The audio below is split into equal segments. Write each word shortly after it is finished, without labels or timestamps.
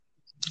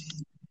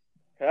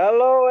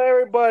Hello,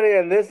 everybody,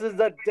 and this is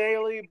the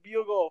Daily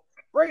Bugle.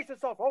 Brace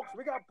yourself, folks.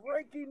 We got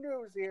breaking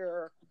news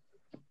here.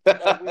 We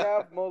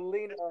have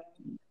Molina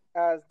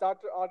as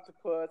Dr.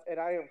 Octopus, and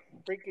I am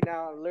freaking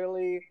out.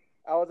 Literally,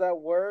 I was at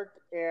work,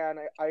 and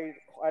I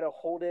had to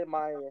hold in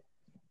my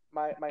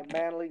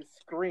manly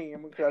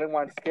scream because I didn't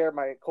want to scare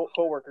my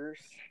coworkers.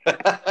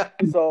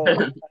 So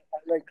I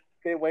like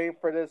been waiting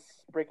for this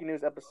breaking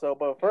news episode.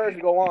 But first,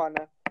 we go on.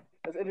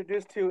 Let's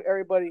introduce to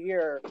everybody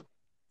here.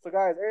 So,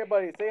 guys,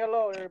 everybody, say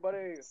hello,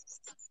 everybody.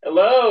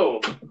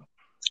 Hello.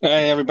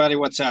 Hey everybody,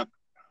 what's up?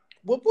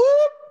 Whoop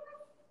whoop.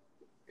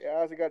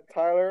 Yeah, so we got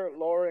Tyler,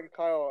 Laura, and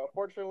Kyle.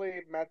 Unfortunately,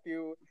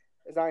 Matthew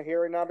is not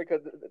here right now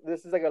because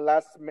this is like a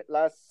last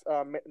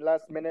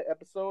minute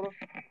episode.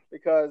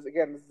 Because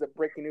again, this is a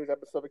breaking news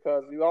episode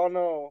because you all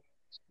know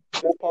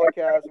this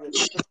podcast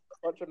is just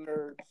a bunch of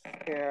nerds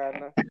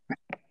and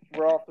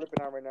we're all flipping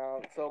out right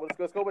now. So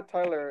let's go with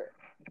Tyler.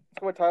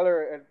 Let's go with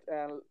Tyler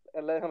and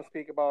let him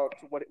speak about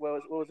what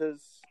was his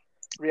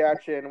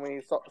reaction when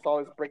he saw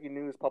this breaking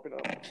news popping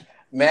up.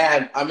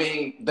 Man, I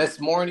mean, this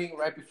morning,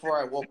 right before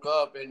I woke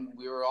up and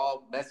we were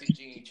all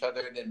messaging each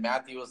other, and then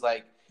Matthew was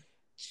like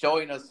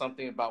showing us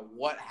something about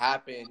what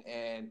happened.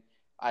 And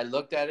I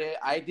looked at it.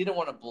 I didn't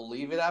want to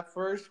believe it at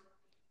first,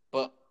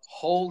 but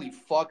holy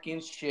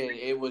fucking shit,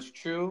 it was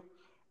true.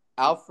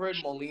 Alfred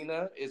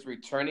Molina is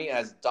returning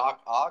as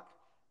Doc Ock.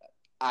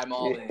 I'm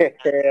all in.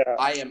 Yeah.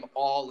 I am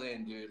all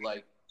in, dude.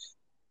 Like,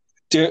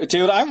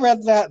 Dude, I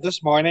read that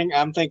this morning.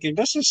 I'm thinking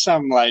this is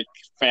some like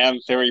fan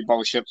theory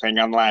bullshit thing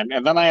online,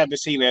 and then I had to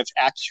see that it's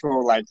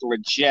actual like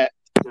legit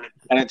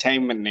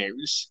entertainment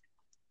news.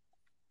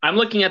 I'm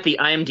looking at the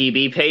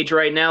IMDb page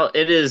right now.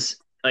 It is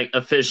like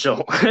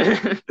official.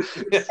 It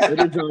is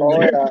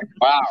Oh yeah.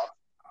 Wow.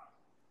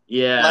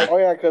 Yeah. Like, Oh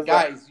yeah, because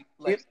guys,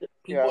 like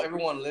people, yeah.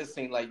 everyone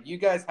listening, like you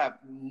guys have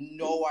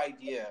no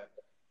idea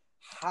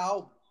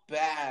how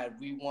bad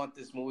we want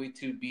this movie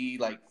to be,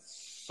 like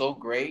so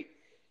great.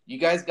 You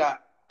guys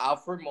got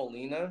Alfred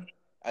Molina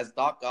as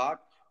Doc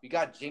Ock. We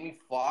got Jamie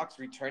Foxx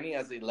returning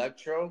as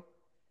Electro.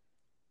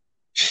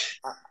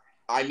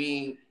 I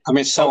mean,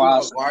 So Tobey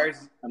awesome. Maguire's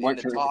I'm in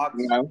working, the talks.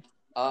 you know.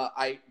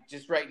 I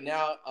just right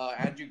now,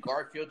 Andrew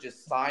Garfield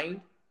just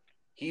signed.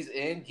 He's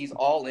in. He's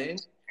all in.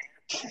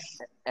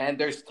 And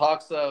there's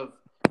talks of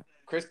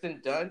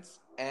Kristen Dunst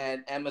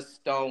and Emma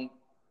Stone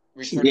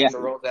returning Yeah. to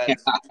roles as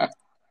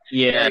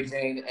Yeah. Mary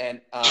Jane and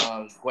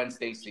Gwen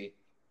Stacy.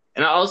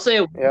 And I'll say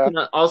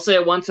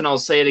it once and I'll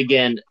say it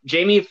again.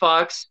 Jamie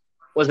Foxx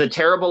was a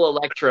terrible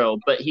Electro,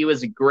 but he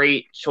was a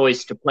great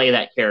choice to play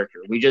that character.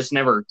 We just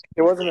never.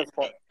 It wasn't his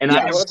fault. And Yeah.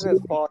 I'm It wasn't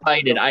his fault.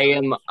 excited.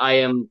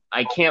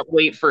 I can't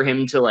wait for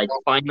him to like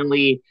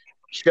finally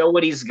show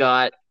what he's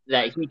got,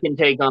 that he can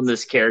take on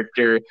this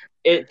character.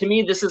 To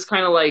me, this is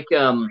kind of like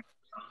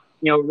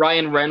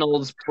Ryan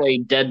Reynolds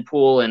played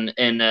Deadpool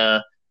in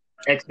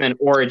X-Men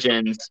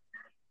Origins,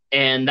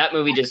 and that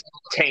movie just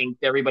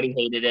tanked. Everybody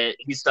hated it.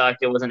 He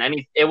sucked. It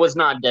was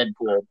not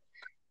Deadpool.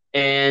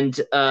 And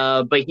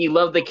but he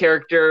loved the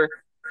character,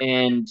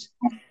 and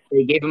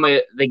they gave him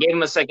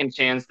a second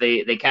chance.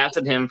 They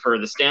casted him for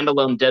the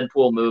standalone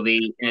Deadpool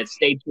movie, and it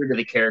stayed true to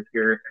the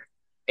character.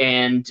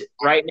 And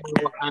right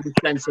now, I'm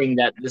sensing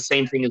that the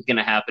same thing is going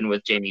to happen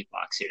with Jamie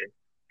Foxx here.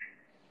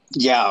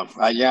 Yeah,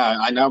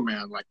 I know,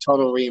 man. Like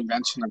total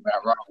reinvention of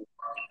that role.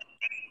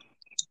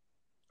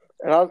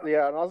 And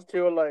also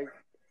too, like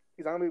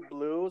he's not gonna be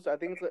Blues. I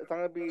think it's not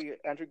gonna be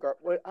Andrew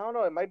Garfield. I don't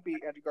know. It might be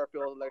Andrew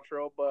Garfield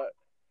Electro, but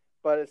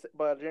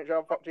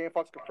Jamie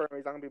Foxx confirmed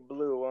he's not gonna be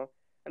Blue.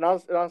 And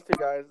also too,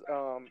 guys.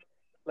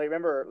 Like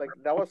remember, like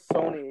that was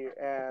Sony,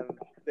 and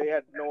they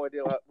had no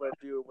idea what to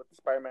do with the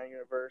Spider-Man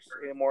universe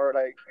anymore.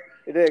 Like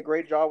they did a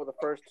great job with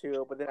the first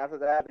two, but then after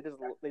that,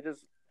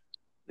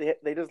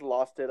 they just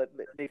lost it. Like,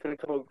 they couldn't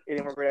come up with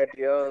any more great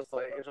ideas.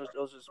 Like it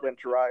just went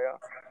dry.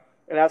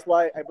 And that's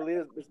why I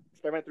believe this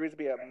Spider-Man 3 is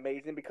going to be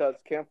amazing because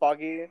Ken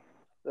Foggy,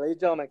 ladies and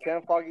gentlemen,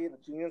 Ken Foggy, the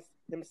genius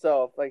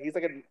himself, like he's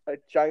like a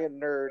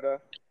giant nerd,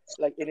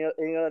 like any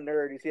other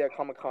nerd you see at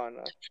Comic-Con.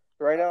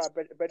 Right now, I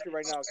bet you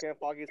right now, Ken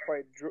Foggy is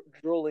probably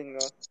drooling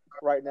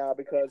right now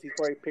because he's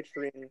probably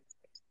picturing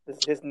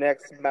his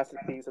next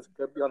masterpiece that's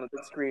going to be on the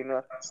big screen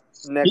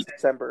next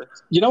December.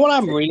 You know what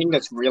I'm reading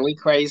that's really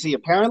crazy?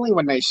 Apparently,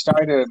 when they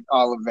started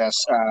all of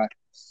this,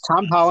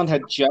 Tom Holland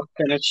had just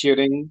finished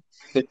shooting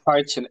the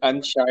parts in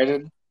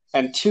Uncharted,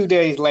 and 2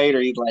 days later,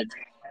 he's like,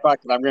 "Fuck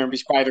it, I'm going to be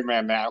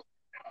Spider-Man now."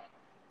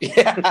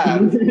 Yeah,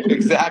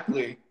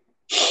 exactly.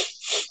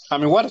 I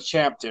mean, what a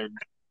champ, dude!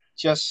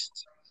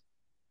 Just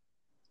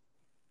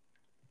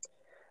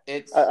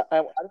It's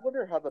I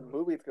wonder how the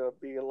movie's gonna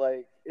be.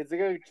 Like, is it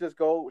gonna just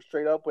go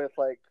straight up with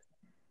like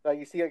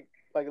you see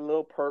like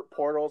little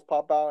portals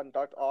pop out and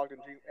Dr. Ock and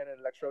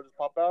Electro just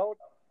pop out?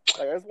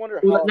 Like, I just wonder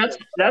how. Well,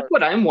 that's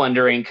what I'm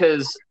wondering,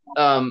 because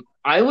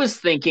I was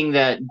thinking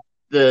that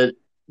the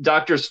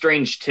Doctor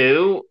Strange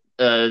 2,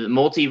 the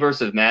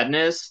Multiverse of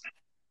Madness,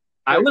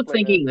 I was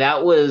thinking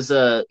that was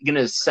going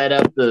to set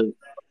up the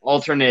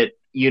alternate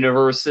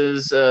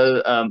universes,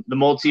 the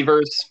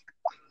multiverse.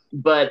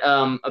 But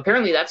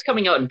apparently that's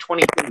coming out in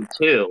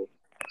 2022.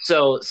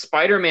 So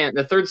Spider-Man,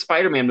 the third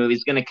Spider-Man movie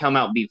is going to come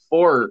out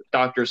before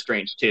Doctor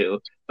Strange 2.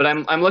 But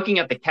I'm looking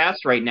at the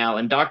cast right now,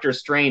 and Doctor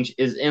Strange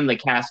is in the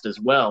cast as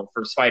well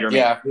for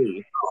Spider-Man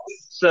 3.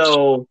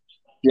 So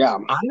yeah,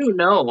 I don't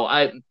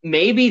know.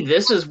 Maybe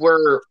this is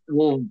where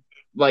we'll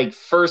like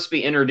first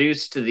be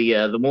introduced to the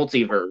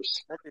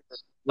multiverse.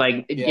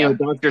 Like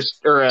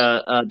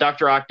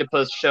Doctor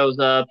Octopus shows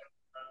up,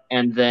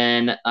 and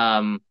then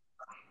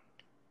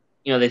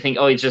they think,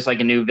 oh, he's just like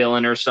a new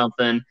villain or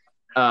something.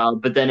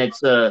 But then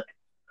it's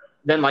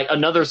then like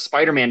another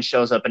Spider-Man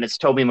shows up, and it's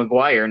Tobey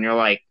Maguire, and you're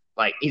like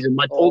he's a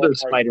much older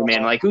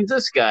Spider-Man. Like, who's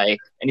this guy? And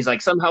he's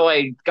like, somehow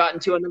I got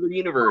into another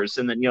universe,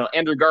 and then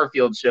Andrew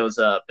Garfield shows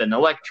up, and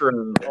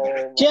Electro.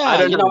 Yeah,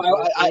 I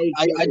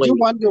do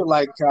wonder,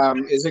 like,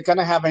 is it going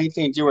to have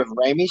anything to do with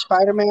Raimi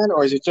Spider-Man,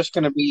 or is it just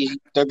going to be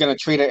they're going to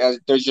treat it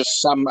as there's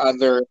just some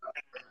other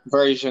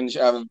versions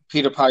of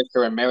Peter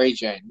Parker and Mary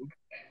Jane?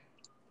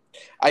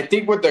 I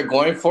think what they're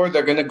going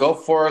to go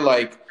for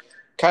like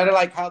kind of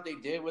like how they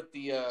did with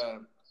the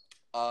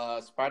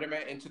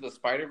Spider-Man Into the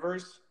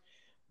Spider-Verse.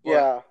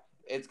 Yeah.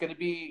 It's going to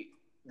be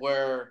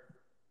where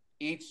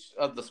each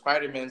of the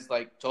Spider-Mans,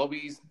 like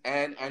Tobey's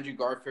and Andrew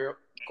Garfield,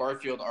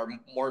 are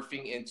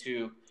morphing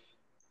into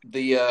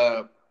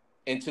the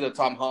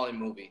Tom Holland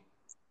movie.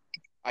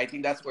 I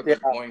think that's what they're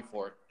going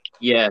for.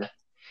 Yeah.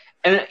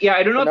 And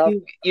I don't know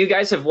if you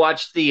guys have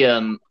watched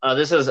the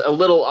this is a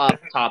little off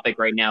topic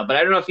right now, but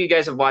I don't know if you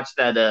guys have watched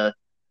that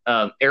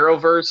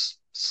Arrowverse,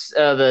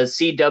 the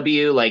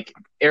CW, like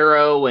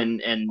Arrow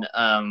and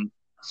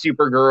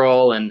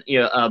Supergirl and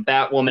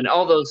Batwoman,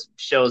 all those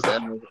shows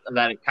that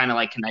kind of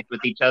like connect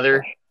with each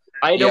other.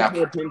 I don't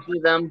pay attention to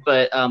them,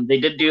 but they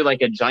did do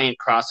like a giant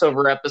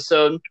crossover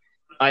episode.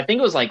 I think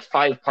it was like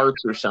 5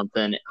 parts or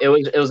something. It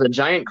was a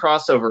giant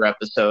crossover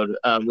episode,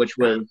 which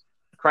was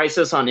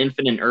Crisis on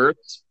Infinite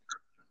Earths,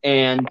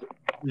 and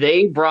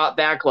they brought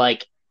back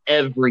like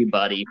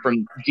everybody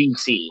from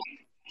DC.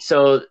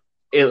 So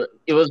it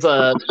was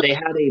they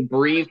had a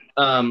brief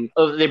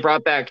they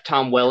brought back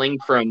Tom Welling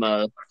from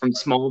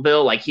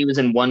Smallville, like he was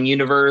in one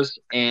universe,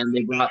 and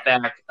they brought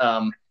back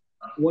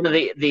one of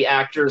the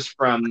actors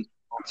from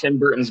Tim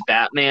Burton's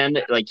Batman,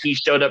 like he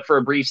showed up for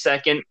a brief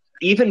second.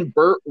 Even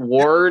Burt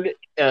Ward,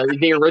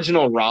 the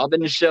original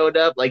Robin, showed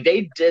up. Like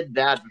they did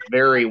that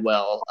very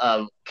well,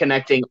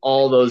 connecting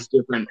all those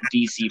different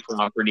DC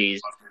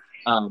properties.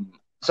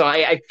 So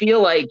I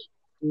feel like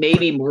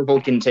maybe Marvel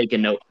can take a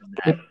note from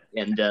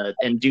that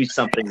and do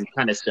something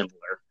kind of similar.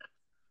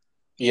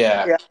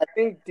 Yeah, I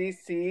think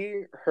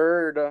DC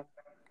heard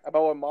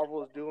about what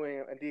Marvel was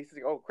doing, and DC's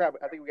like, oh crap,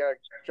 I think we gotta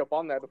jump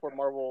on that before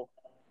Marvel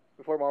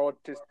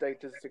just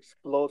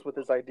explodes with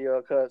this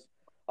idea. Because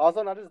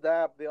also not just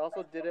that, they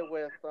also did it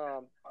with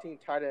Teen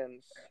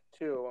Titans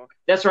too.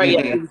 That's right.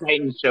 Yeah, Teen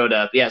Titans showed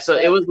up. Yeah, so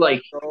it was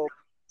like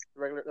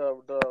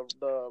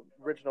the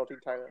original Teen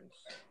Titans.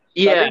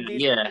 Yeah, I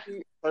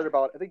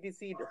think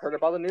DC heard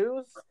about the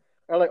news.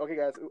 They're like, okay,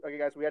 guys,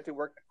 we have to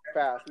work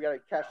fast. We got to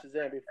cash this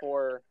in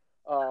before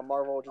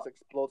Marvel just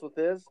explodes with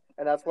this,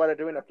 and that's why they're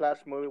doing a Flash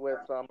movie with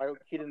Michael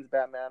Keaton's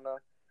Batman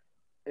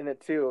in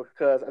it too.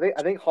 Because I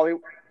think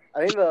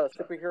the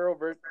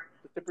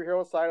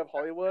superhero side of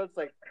Hollywood's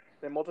like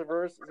the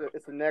multiverse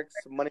is the next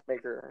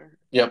moneymaker.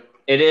 Yep,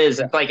 it is.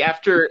 It's like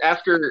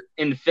after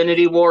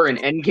Infinity War and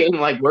Endgame,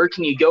 like where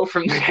can you go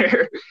from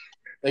there?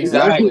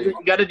 Exactly.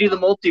 You got to do the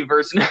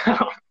multiverse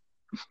now.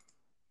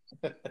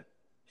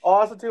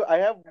 Also, too, I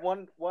have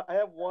one.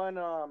 I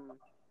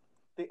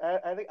think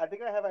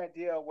I have an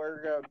idea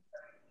where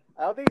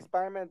I don't think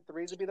Spider-Man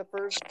 3 will be the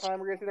first time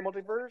we're gonna see the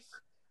multiverse.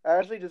 I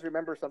actually just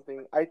remember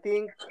something. I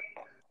think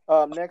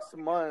next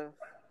month,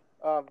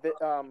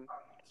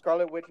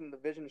 Scarlet Witch and the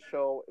Vision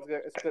show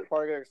is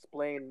probably gonna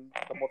explain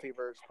the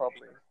multiverse,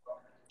 probably.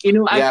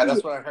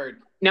 That's what I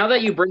heard. Now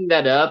that you bring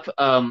that up,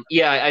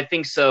 I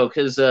think so.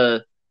 Because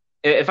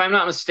if I'm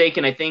not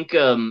mistaken, I think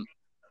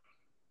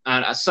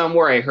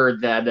somewhere I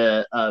heard that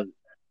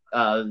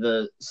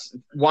the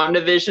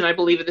WandaVision, I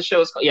believe the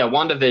show is called. Yeah,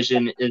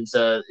 WandaVision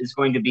is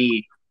going to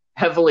be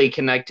heavily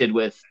connected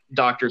with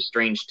Doctor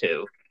Strange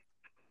 2.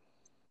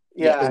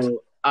 Yeah,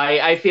 so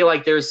I feel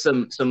like there's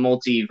some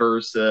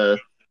multiverse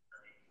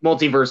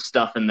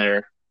stuff in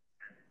there.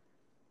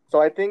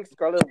 So I think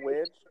Scarlet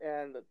Witch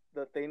and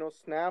the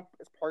Thanos snap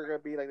is probably gonna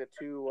be like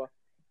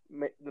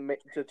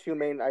the two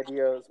main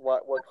ideas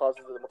what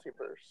causes the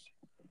multiverse.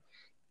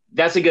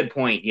 That's a good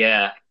point.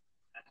 Yeah.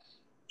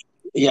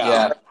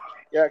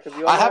 Because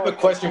I have a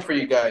question for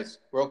you guys,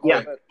 real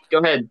quick. Yeah, go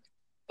ahead.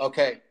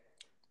 Okay,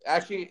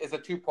 actually, it's a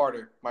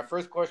two-parter. My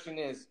first question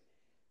is: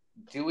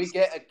 do we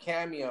get a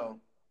cameo,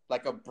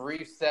 like a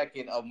brief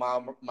second of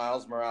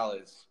Miles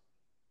Morales?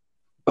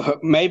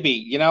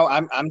 Maybe.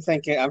 I'm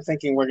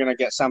thinking we're gonna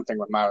get something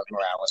with Miles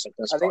Morales at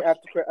this point.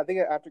 I think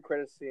after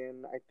credits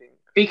scene. I think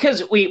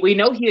because we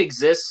know he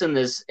exists in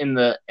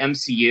the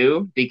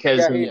MCU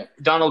because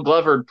Donald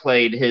Glover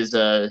played his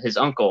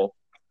uncle.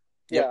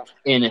 Yeah.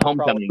 In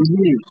Homecoming.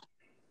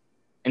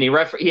 And he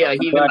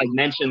even like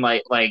mentioned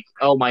like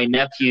oh, my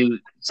nephew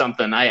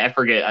something. I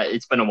forget.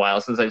 It's been a while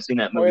since I've seen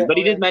that movie, but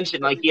he did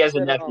mention like he has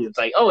a nephew. It's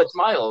like, oh, it's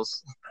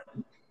Miles.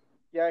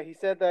 Yeah, he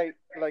said that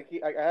like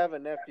I have a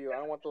nephew. I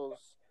don't want those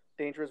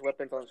dangerous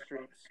weapons on the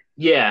streets.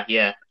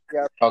 Yeah.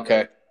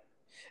 Okay.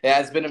 Yeah,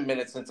 it's been a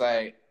minute since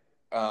I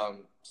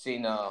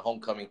seen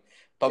Homecoming.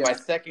 But my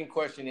second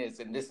question is,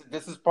 and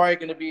this is probably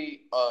going to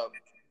be a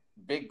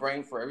big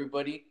brain for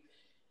everybody.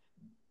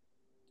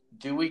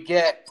 Do we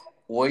get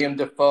William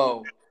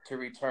Dafoe to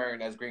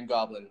return as Green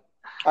Goblin?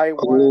 I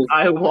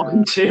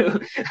want to.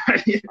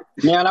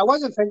 Man, I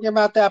wasn't thinking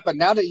about that, but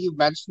now that you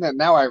mentioned it,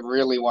 now I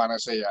really want to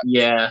see it.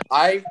 Yeah.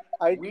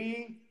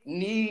 We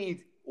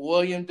need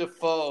William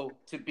Dafoe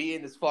to be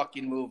in this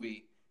fucking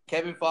movie.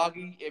 Kevin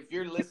Feige, if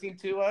you're listening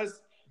to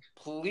us,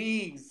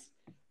 please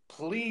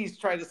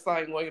try to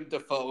sign William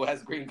Dafoe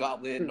as Green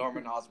Goblin and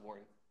Norman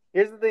Osborn.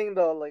 Here's the thing,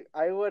 though. Like,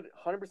 I would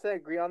 100%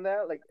 agree on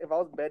that. Like, if I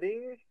was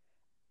betting,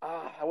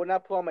 I would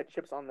not put all my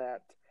chips on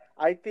that.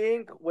 I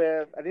think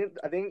I'm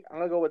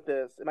gonna go with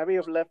this. It might be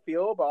of left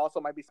field, but also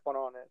might be spun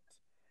on it.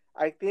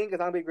 I think it's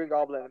not gonna be Green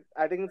Goblin.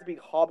 I think it's gonna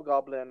be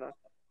Hobgoblin.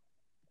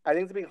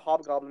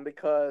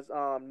 Because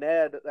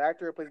Ned, the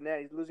actor who plays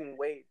Ned, he's losing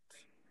weight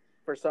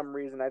for some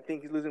reason. I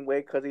think he's losing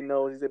weight because he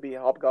knows he's gonna be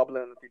a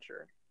Hobgoblin in the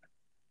future.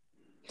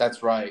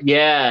 That's right.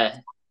 Yeah,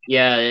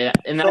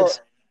 and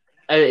that's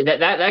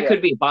that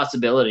could be a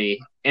possibility.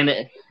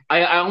 And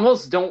I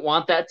almost don't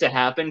want that to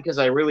happen because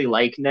I really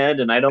like Ned,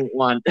 and I don't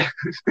want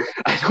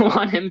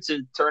him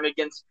to turn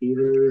against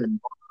Peter. And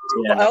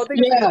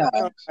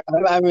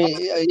I mean,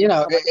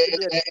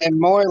 and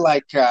more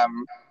like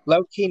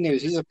low-key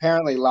news. He's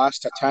apparently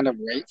lost a ton of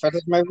weight for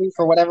this movie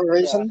for whatever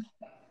reason.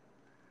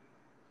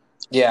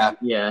 Yeah,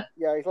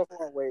 he's lost a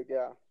lot of weight.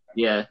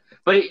 Yeah,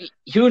 but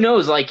who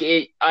knows? Like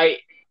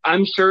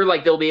I'm sure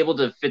like they'll be able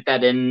to fit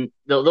that in.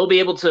 They'll be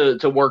able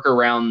to work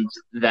around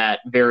that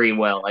very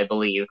well, I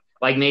believe.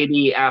 Like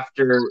maybe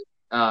after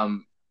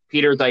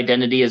Peter's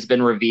identity has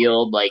been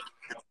revealed, like,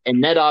 and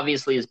Ned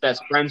obviously is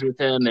best friends with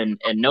him and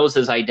knows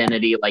his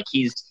identity. Like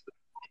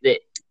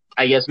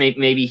I guess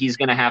maybe he's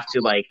gonna have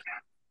to like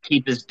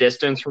keep his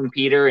distance from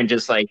Peter and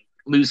just like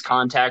lose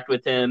contact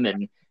with him,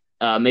 and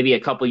maybe a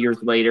couple years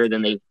later,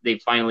 then they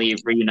finally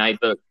reunite.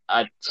 But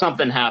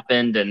something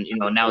happened, and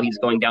now he's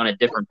going down a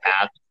different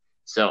path.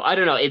 So I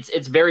don't know.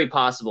 It's very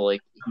possible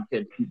like,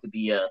 he could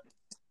be a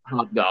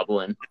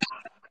Hobgoblin.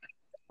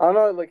 I don't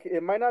know. Like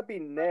it might not be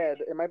Ned.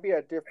 It might be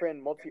a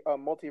different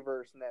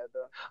multiverse Ned.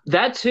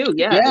 That too.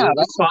 Yeah.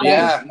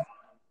 Yeah.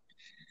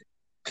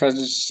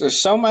 Because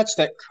there's so much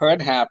that could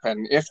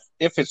happen if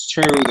it's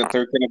true that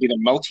they're going to be the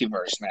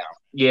multiverse now.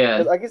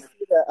 Yeah.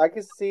 I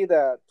can see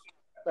that.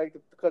 Like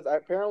because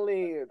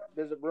apparently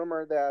there's a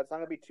rumor that it's not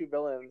gonna be two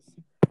villains.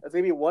 It's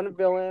gonna be one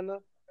villain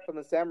from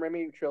the Sam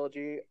Raimi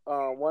trilogy,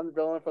 one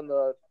villain from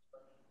the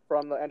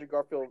Andrew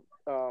Garfield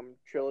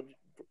trilogy,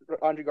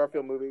 Andrew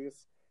Garfield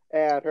movies,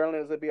 and apparently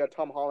there's gonna be a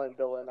Tom Holland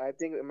villain. I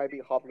think it might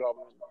be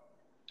Hobgoblin.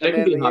 It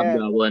could be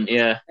Hobgoblin,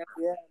 yeah.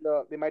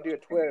 They might do a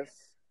twist.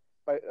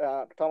 By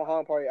Tom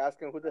Holland probably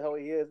asking who the hell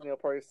he is, and he'll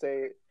probably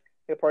say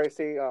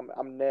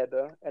I'm Ned,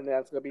 and then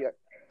it's gonna be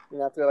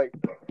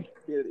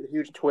be a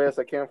huge twist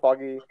that Kevin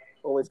Feige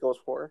always goes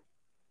for.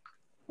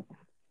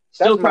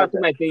 Still crossing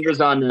my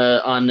fingers on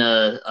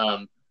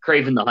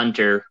Kraven the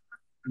Hunter,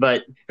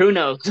 but who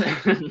knows?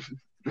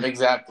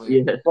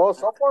 Exactly. Yeah. Well,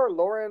 so far,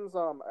 Lauren's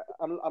I'm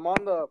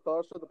on the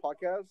Fellowship of the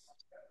podcast,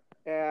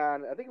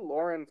 and I think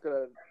Lauren's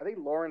the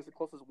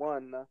closest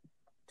one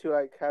to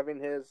like having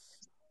his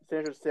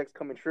Sinister Six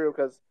coming true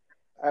because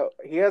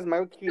he has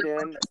Michael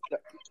Keaton.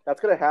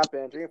 That's gonna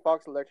happen. Jamie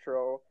Foxx,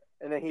 Electro,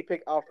 and then he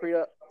picked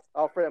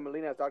Alfred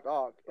Molina as Doc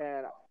Ock,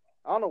 and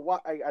I don't know why.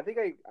 I think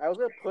I was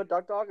gonna put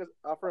Doc Ock as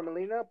Alfred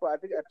Molina, but I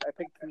think I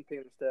picked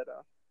Kingpin instead.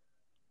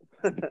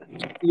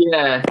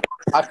 Yeah,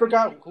 I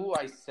forgot who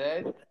I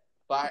said,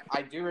 but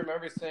I do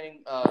remember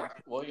saying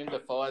William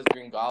Dafoe as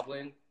Green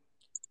Goblin.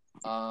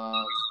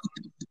 I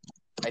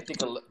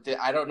think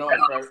I don't know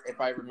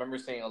if I remember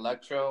saying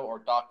Electro or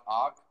Doc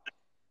Ock.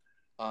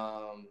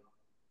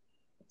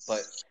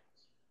 But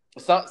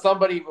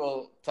somebody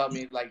will tell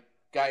me, like,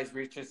 guys,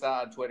 reach us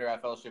out on Twitter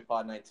at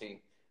FellowshipPod19.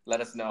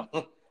 Let us know.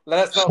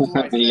 Let us know who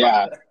I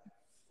said.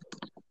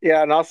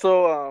 Yeah, and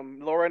also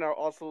Lauren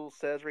also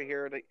says right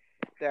here that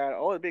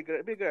it'd be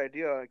a good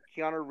idea.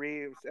 Keanu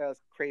Reeves as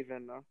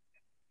Kraven.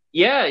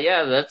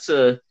 Yeah,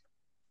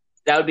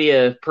 that would be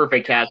a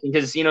perfect casting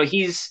because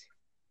he's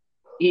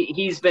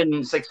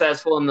been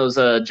successful in those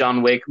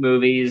John Wick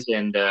movies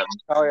and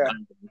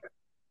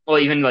well,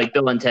 even like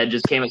Bill and Ted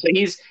just came out. So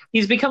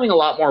he's becoming a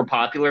lot more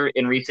popular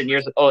in recent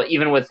years. Oh,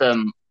 even with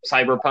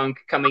Cyberpunk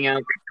coming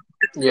out.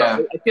 Yeah,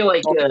 I feel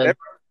like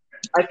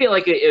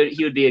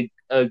he would be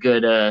a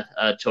good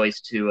choice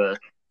to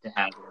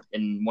have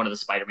in one of the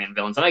Spider-Man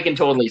villains, and I can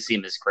totally see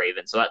him as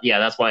Kraven. So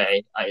that's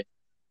why I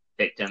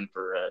picked him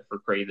for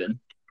Kraven.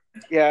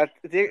 Yeah,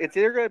 it's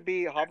either gonna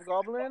be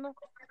Hobgoblin,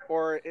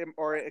 or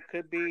it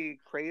could be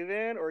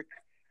Kraven, or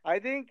I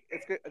think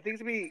it's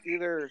gonna be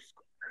either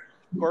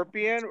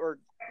Scorpion or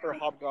or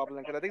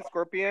Hobgoblin, because I think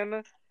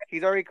Scorpion,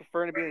 he's already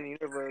confirmed to be in the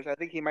universe. I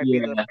think he might be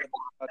Yeah. the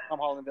Tom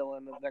Holland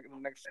villain in the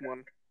next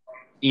one.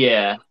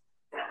 Yeah.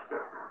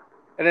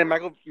 And then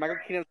Michael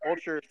Keaton's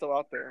Vulture is still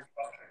out there.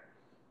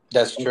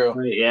 That's true.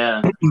 Right,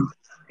 yeah.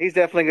 He's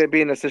definitely going to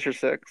be in the Sinister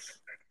Six.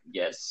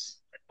 Yes.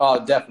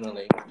 Oh,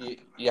 definitely.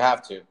 You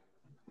have to.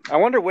 I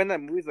wonder when that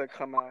movie's going to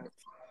come out.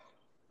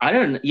 I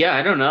don't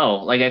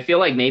know. Like, I feel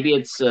like maybe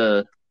it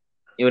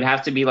would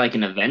have to be like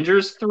an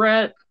Avengers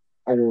threat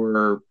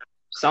or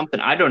something.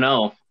 I don't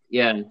know.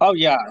 Yeah. Oh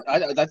yeah,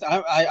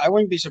 I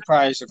wouldn't be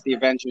surprised if the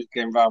Avengers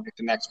get involved with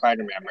the next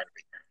Spider-Man movie.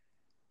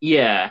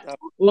 Yeah.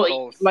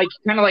 Well, like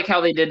kind of like how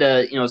they did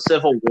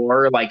Civil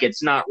War. Like,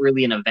 it's not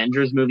really an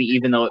Avengers movie,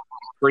 even though it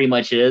pretty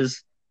much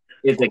is.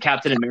 It's a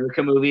Captain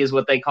America movie, is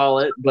what they call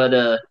it.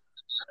 But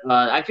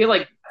I feel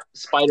like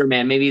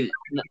Spider-Man, maybe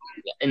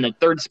in the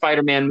third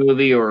Spider-Man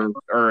movie, or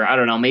I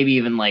don't know, maybe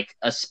even like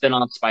a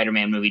spin-off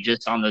Spider-Man movie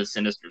just on the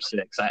Sinister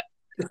Six. I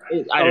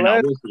don't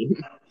know. We'll see.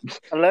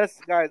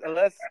 Unless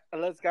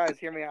guys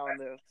hear me out on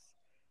this.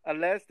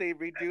 Unless they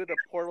redo the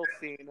portal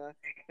scene,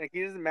 and can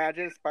you just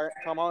imagine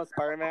Tom Holland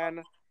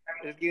Spider-Man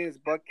is getting his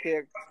butt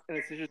kicked, and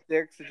the Sinister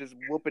Six is just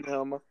whooping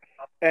him,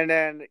 and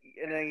then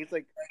he's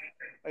like,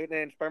 and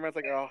then Spider-Man's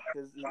like, oh,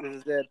 this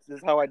is it, this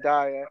is how I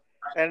die,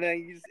 and then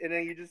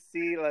you just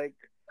see like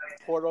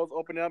portals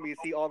open up, you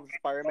see all the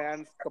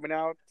Spider-Mans coming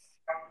out.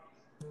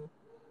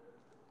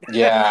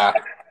 Yeah.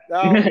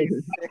 That would be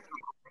sick.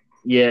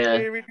 Yeah.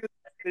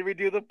 They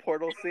redo the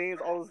portal scenes.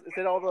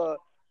 Instead of all the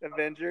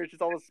Avengers,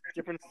 just all the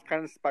different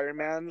kind of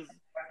Spider-Mans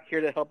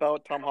here to help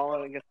out Tom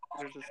Holland against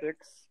Sinister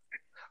Six.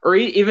 Or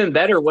even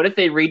better, what if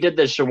they redid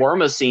the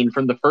shawarma scene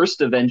from the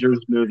first Avengers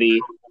movie,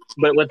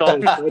 but with all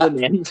the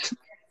Spider-Mans?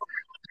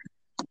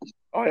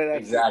 Oh yeah,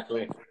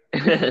 exactly.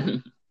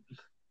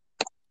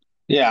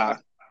 Yeah.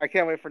 I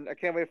can't wait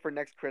for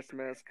next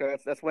Christmas,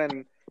 because that's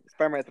when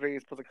Spider-Man 3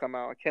 is supposed to come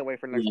out. I can't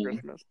wait for next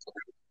Christmas.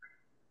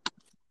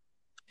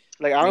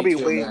 Like I'm gonna be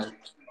waiting. Man.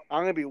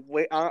 I'm gonna be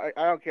wait. I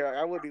don't care.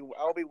 I'll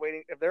be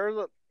waiting. If there's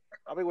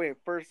I'll be waiting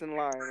first in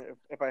line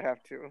if I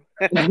have to.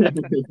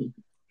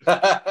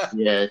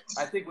 Yeah.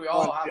 I think we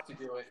all have to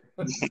do it.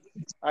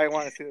 I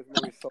want to see this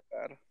movie so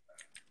bad.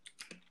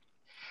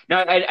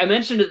 Now, I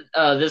mentioned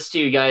this to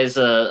you guys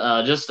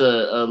just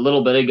a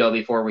little bit ago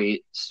before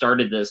we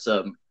started this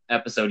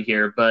episode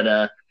here,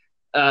 but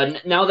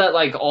now that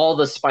like all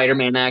the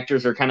Spider-Man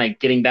actors are kind of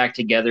getting back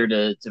together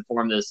to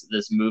form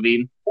this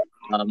movie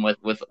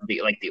with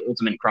the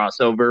ultimate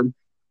crossover,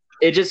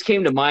 it just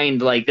came to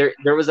mind like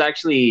there was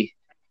actually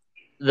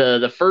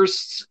the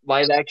first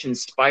live action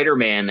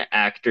Spider-Man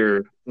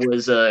actor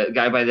was a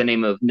guy by the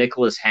name of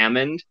Nicholas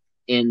Hammond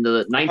in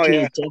the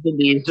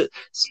 1970s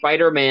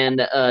Spider-Man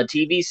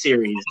TV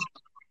series.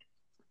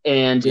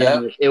 And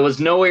it was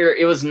nowhere.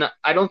 It was not.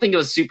 I don't think it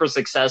was super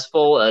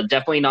successful.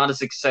 Definitely not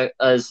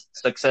as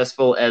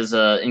successful as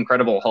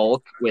Incredible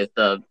Hulk with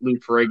Lou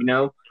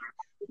Ferrigno.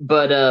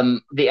 But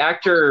the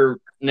actor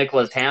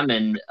Nicholas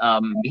Hammond,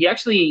 he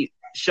actually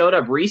showed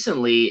up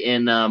recently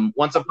in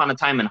Once Upon a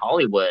Time in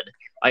Hollywood.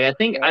 Like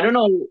I don't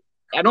know.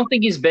 I don't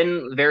think he's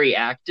been very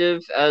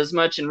active as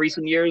much in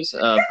recent years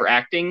for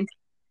acting.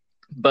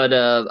 But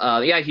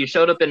he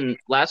showed up in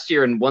last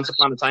year in Once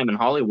Upon a Time in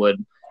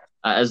Hollywood.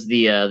 As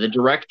the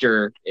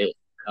director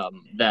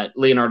that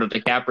Leonardo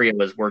DiCaprio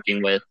was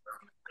working with.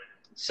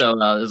 So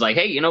it was like,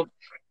 hey,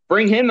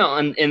 bring him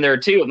on in there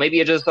too.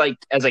 Maybe just like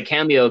as a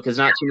cameo, because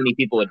not too many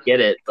people would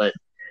get it. But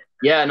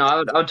yeah, no, I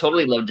would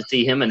totally love to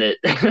see him in it.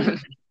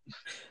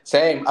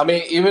 Same. I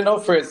mean, even though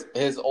for his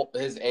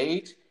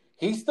age,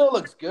 he still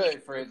looks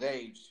good for his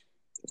age.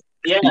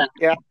 Yeah.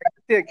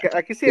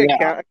 I can see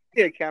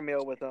a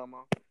cameo with him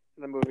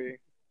in the movie.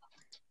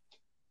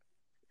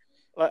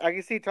 I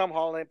can see Tom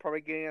Holland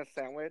probably getting a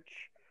sandwich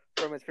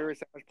from his favorite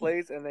sandwich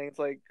place, and then it's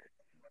like,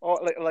 oh,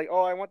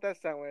 I want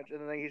that sandwich,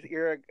 and then he's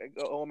hear an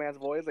old man's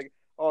voice, like,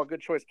 oh, good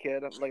choice,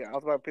 kid. Like I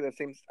was about to pick the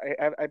same.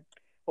 I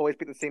always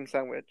pick the same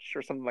sandwich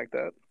or something like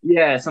that.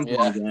 Yeah, something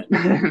like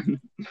that.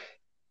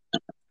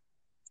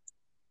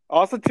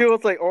 Also, too,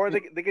 it's like, or they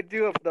could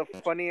do the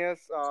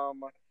funniest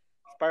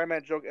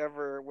Spider-Man joke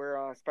ever, where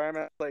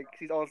Spider-Man like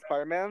sees all the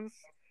Spider-Mans,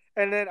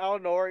 and then out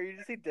of nowhere you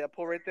just see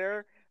Deadpool right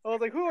there. I was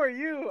like, "Who are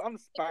you?"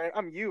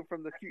 I'm you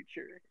from the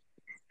future.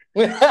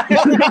 That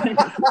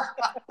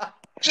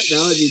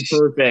would be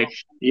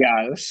perfect.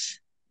 Yes.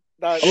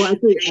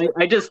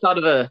 I just thought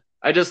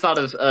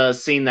of a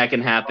scene that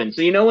can happen.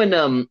 So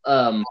in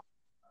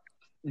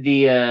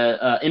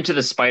the Into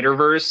the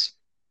Spider-Verse,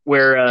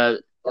 where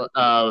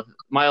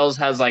Miles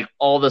has like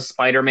all the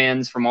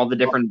Spider-Mans from all the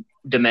different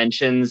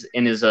dimensions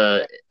in his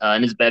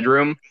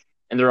bedroom.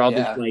 And they're all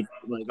just like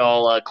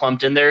all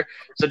clumped in there.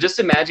 So just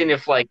imagine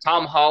if like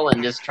Tom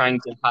Holland is trying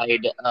to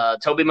hide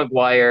Tobey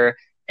Maguire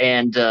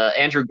and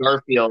Andrew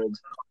Garfield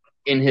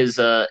in his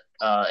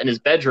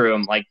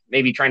bedroom, like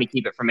maybe trying to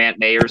keep it from Aunt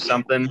May or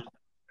something.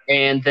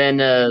 And then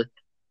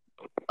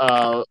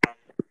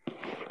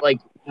like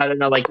I don't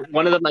know, like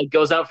one of them like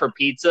goes out for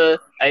pizza.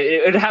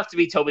 It would have to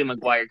be Tobey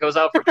Maguire. Goes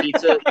out for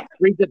pizza,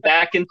 brings it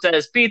back and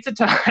says, "Pizza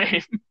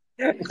time."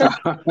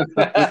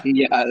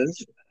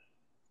 Yes.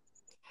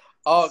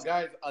 Oh,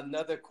 guys,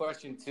 another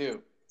question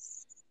too,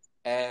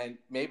 and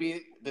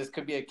maybe this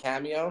could be a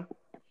cameo.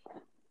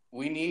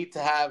 We need to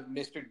have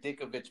Mr.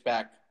 Dickovich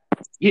back.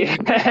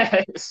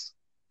 Yes.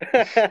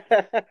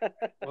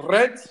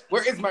 Rent?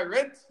 Where is my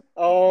rent?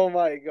 Oh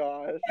my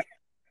gosh.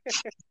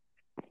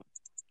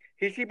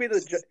 He should be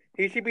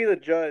the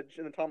judge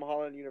in the Tom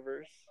Holland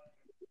universe.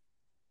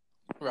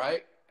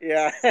 Right?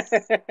 Yeah.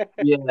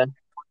 Yeah.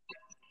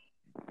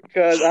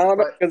 Because I don't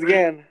know. But Because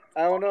again,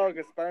 I don't know.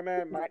 Because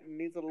Spider-Man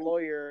needs a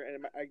lawyer,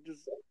 and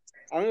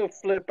I'm gonna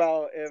flip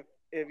out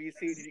if you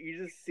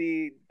just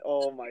see,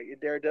 oh my,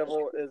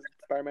 Daredevil is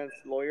Spider-Man's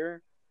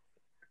lawyer.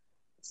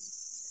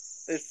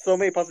 There's so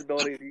many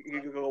possibilities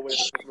you could go with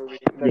this movie.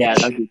 Yeah,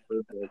 that'd be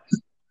perfect.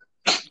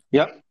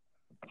 Yep.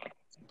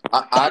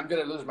 I'm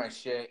gonna lose my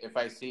shit if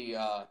I see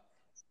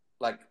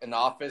like an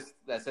office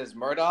that says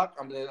Murdoch.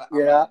 I'm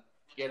gonna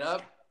get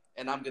up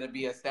and I'm gonna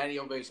be a standing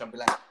ovation. I'm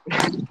like,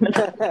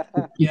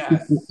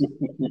 yes.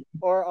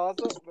 Or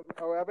also,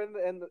 or happened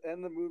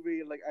in the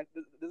movie, like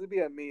this would be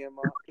a meme.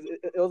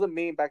 It was a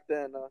meme back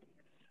then.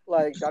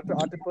 Like Doctor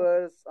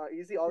Octopus,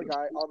 you see all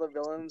the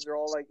villains, they're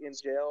all like in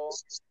jail,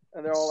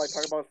 and they're all like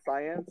talking about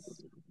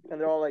science, and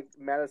they're all like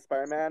mad at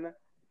Spider-Man,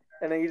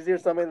 and then you just hear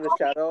somebody in the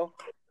shadow.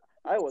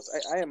 I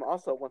am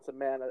also once a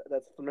man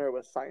that's familiar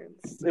with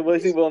science. It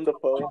was Willem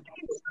Dafoe.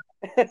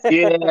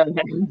 Yeah.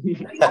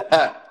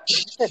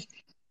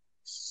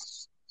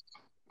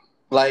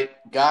 Like,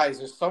 guys,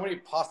 there's so many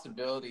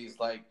possibilities.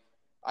 Like,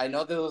 I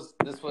know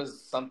this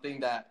was something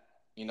that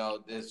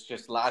this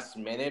just last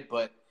minute,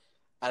 but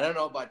I don't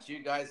know about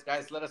you guys.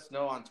 Guys, let us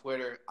know on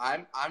Twitter.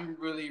 I'm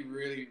really,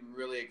 really,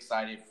 really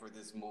excited for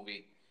this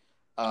movie.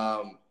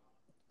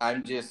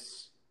 I'm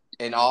just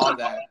in awe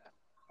that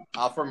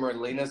Alfred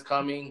Molina's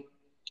coming.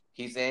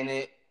 He's in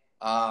it.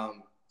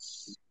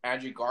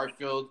 Andrew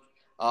Garfield.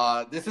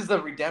 This is a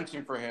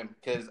redemption for him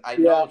because I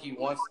know he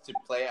wants to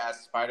play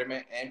as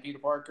Spider-Man and Peter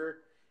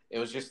Parker. It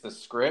was just the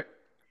script.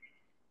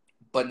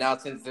 But now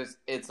since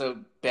it's a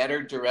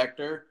better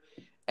director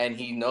and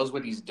he knows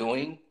what he's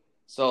doing,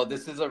 so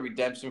this is a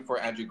redemption for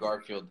Andrew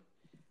Garfield.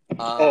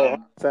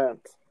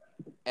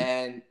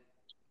 And,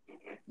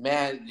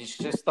 man, it's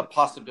just the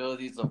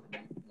possibilities of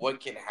what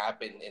can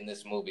happen in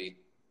this movie.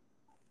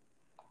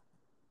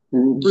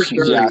 For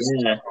sure, Yes.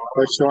 yeah.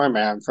 For sure,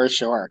 man. For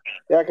sure.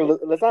 Yeah, because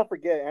let's not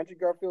forget, Andrew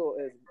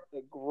Garfield is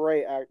a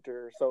great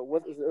actor, so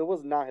it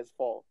was not his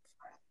fault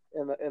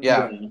in the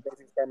Amazing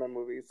Spider-Man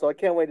movies. So I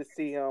can't wait to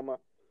see him.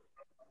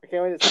 I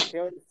can't wait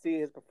to see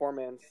his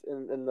performance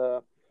in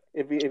the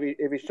if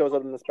he shows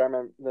up in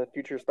the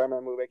future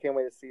Spider-Man movie. I can't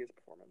wait to see his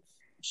performance.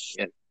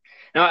 Yeah.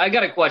 Now I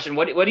got a question.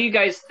 What do you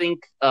guys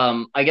think?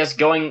 I guess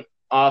going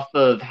off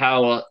of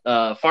how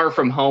Far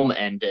From Home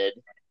ended,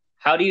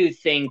 how do you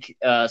think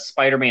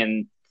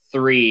Spider-Man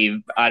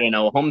 3, I don't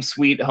know, Home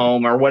Sweet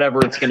Home or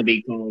whatever it's going to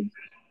be called,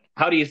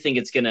 how do you think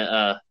it's going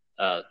to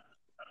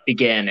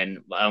begin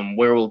and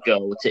where we'll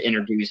go to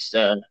introduce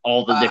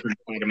all the different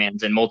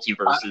Spider-Mans and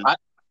multiverses?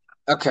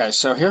 Okay,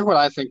 so here's what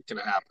I think is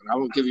going to happen. I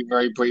will give you a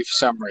very brief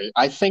summary.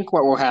 I think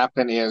what will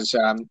happen is,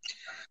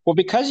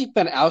 because he's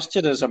been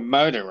ousted as a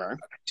murderer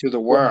to the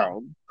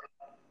world,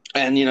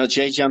 and,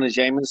 J. Jonah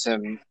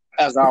Jameson,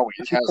 as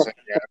always, has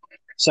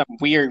some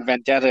weird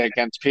vendetta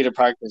against Peter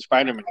Parker and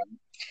Spider-Man.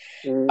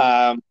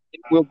 It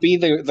will be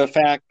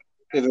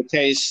the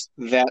case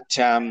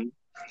that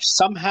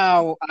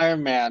somehow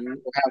Iron Man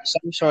will have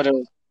some sort of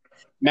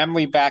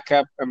memory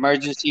backup,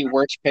 emergency,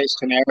 worst-case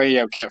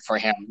scenario for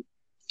him.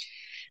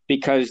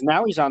 Because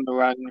now he's on the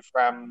run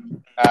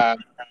from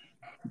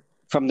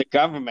the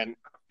government.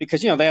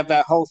 Because, they have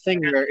that whole thing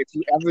where if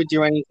you ever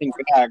do anything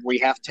bad, we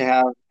have to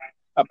have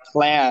a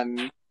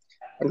plan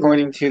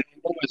according to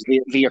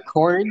the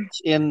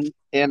Accords in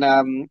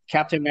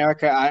Captain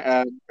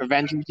America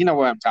Avengers. You know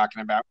what I'm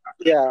talking about.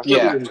 Yeah.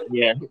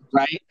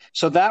 Right?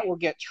 So that will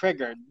get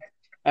triggered.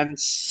 And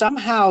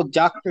somehow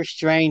Doctor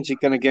Strange is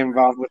going to get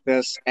involved with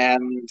this,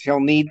 and he'll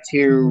need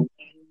to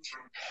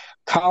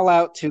call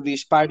out to the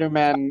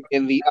Spider-Man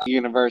in the other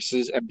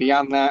universes, and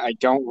beyond that, I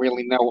don't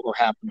really know what will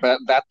happen.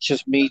 But that's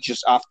just me,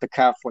 just off the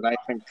cuff, what I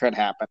think could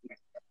happen.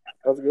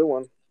 That was a good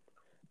one.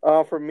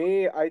 For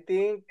me, I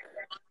think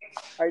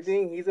the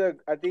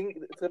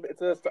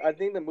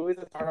movie's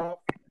gonna start off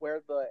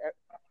where the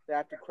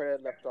after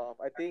credit left off.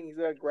 I think he's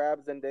gonna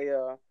grab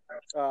Zendaya,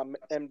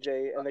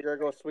 MJ, and they're gonna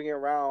go swinging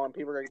around, and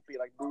people are gonna be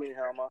like booing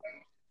him,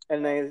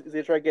 and then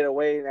they try to get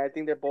away, and I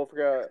think they're both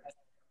gonna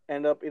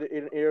end up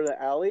in either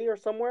the alley or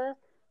somewhere,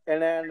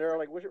 and then they're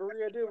like, "What we're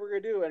gonna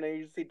do?" And then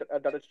you see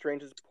Doctor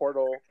Strange's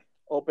portal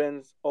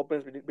opens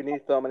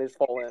beneath them, and he's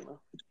fall in.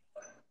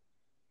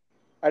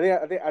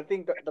 I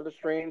think Doctor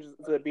Strange is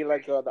gonna be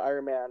like the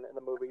Iron Man in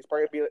the movie. He's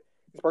probably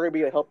gonna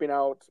be helping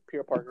out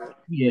Peter Parker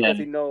because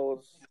he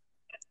knows.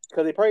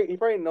 Because he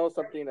probably knows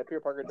something that Peter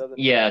Parker doesn't.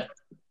 Yeah,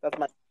 that's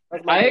my.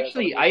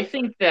 I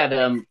think that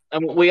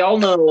we all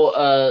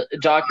know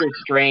Doctor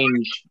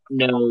Strange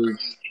knows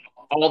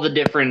all the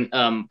different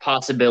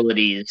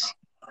possibilities,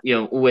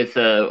 with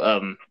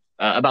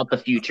about the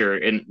future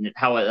and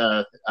how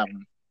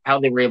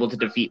they were able to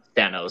defeat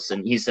Thanos,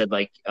 and he said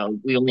like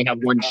we only have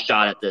one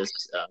shot at this,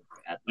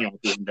 at the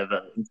end of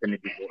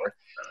Infinity War.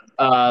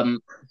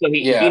 So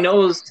he Yeah.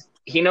 knows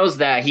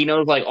that he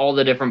knows like all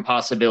the different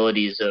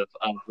possibilities of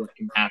what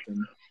can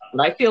happen,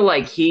 but I feel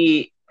like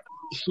he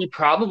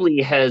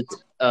probably has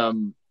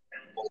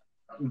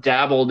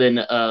dabbled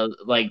in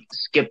like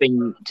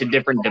skipping to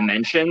different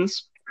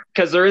dimensions,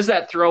 because there is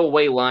that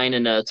throwaway line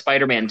in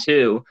Spider-Man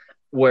 2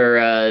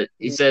 where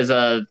he says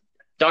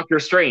Doctor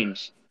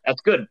Strange,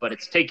 that's good, but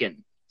it's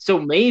taken. So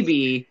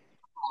maybe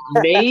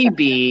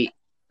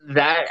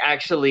that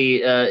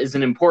actually is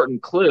an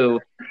important clue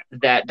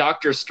that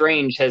Doctor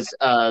Strange has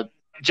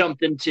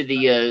jumped into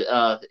the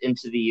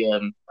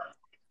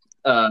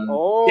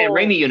Sam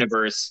Raimi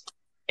universe,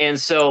 and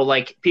so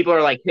like people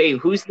are like, "Hey,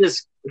 who's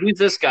this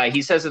guy?"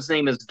 He says his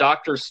name is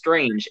Doctor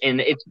Strange,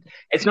 and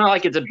it's not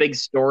like it's a big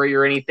story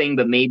or anything,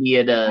 but maybe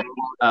it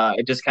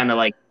just kind of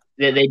like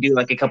they do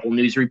like a couple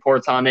news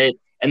reports on it,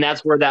 and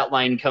that's where that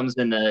line comes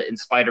in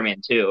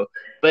Spider-Man 2.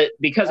 But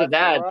because of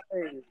that,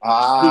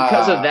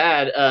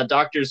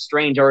 Doctor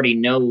Strange already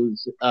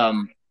knows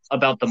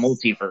about the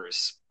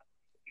multiverse.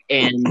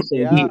 And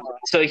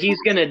so he's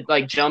gonna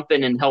like jump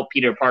in and help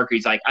Peter Parker.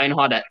 He's like, I know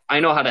how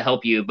to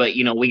help you, but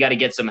we got to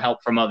get some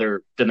help from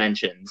other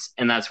dimensions,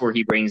 and that's where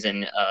he brings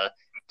in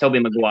Tobey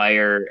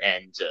Maguire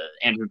and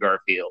Andrew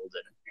Garfield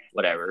and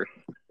whatever.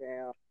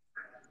 Damn.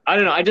 I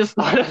don't know. I just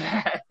thought of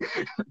that.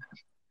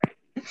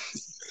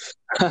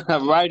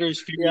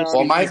 Writers.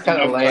 Well, mine's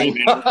kind of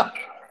lame.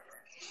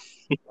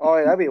 Oh,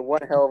 yeah, that'd be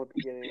one hell of a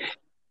beginning.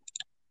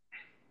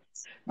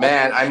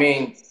 Man, I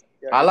mean,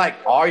 I like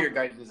all your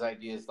guys'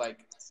 ideas. Like,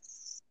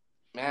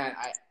 man,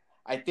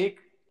 I think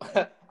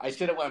I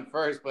should have went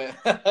first, but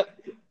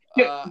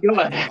go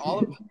ahead.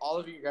 All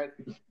of you guys.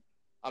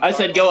 I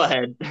said go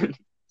ahead.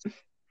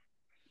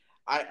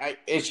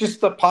 It's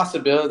just the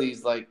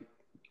possibilities. Like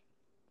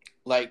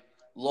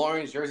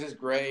Lawrence, yours is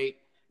great.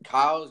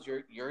 Kyle's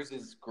yours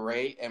is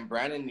great, and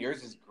Brandon,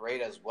 yours is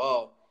great as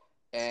well.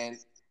 And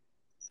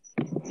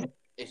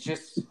it's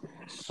just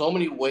so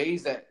many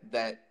ways that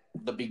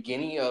the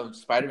beginning of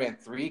Spider-Man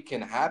 3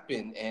 can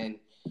happen. And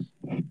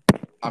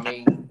I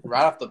mean,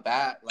 right off the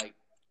bat, like,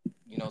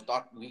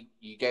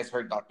 you guys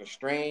heard Doctor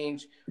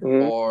Strange,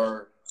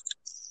 or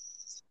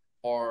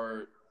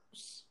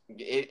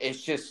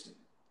it's just,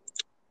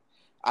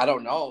 I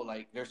don't know.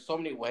 Like, there's so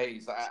many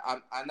ways.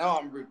 I know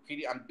I'm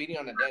beating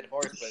on a dead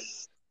horse, but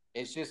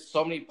it's just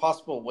so many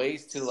possible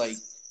ways to, like,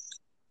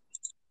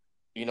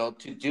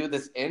 to do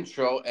this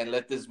intro and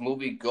let this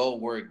movie go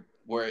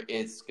where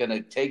it's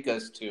gonna take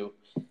us to.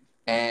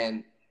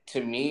 And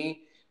to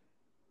me,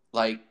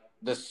 like,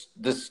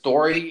 the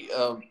story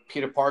of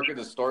Peter Parker,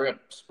 the story of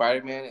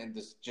Spider-Man, and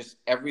this just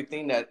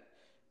everything that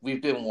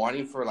we've been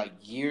wanting for like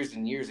years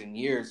and years and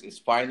years is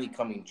finally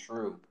coming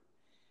true.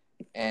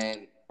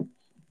 And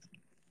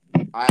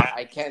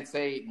I can't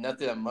say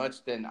nothing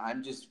much. Then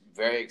I'm just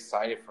very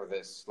excited for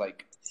this.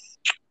 Like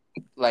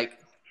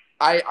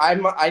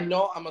I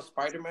know I'm a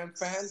Spider-Man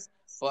fan,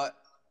 but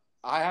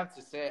I have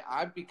to say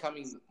I'm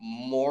becoming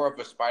more of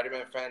a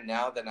Spider-Man fan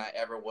now than I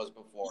ever was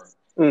before.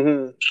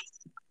 Mm-hmm.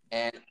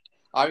 And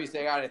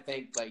obviously, I got to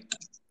thank, like,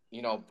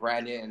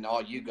 Brandon and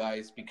all you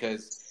guys,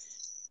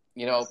 because,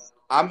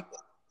 I'm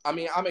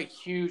a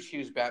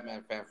huge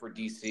Batman fan for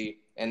DC,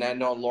 and I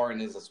know Lauren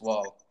is as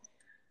well.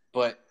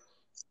 But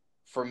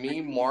for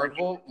me,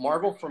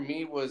 Marvel for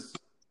me was,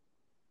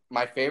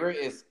 my favorite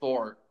is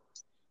Thor,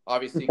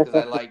 obviously, because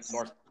I like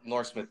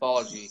Norse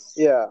mythology.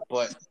 Yeah.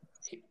 But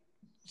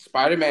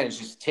Spider-Man is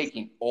just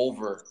taking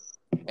over,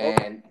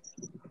 and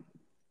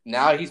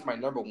now he's my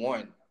number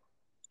one.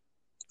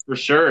 For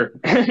sure.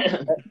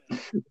 and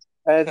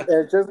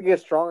it's just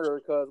gets stronger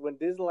because when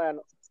Disneyland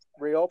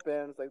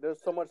reopens, like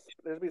there's gonna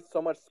be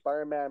so much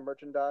Spider-Man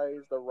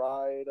merchandise, the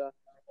ride.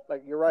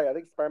 Like, you're right. I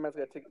think Spider-Man's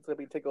gonna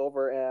take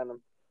over,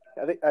 and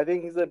I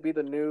think he's gonna be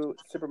the new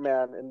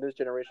Superman in this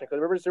generation. Because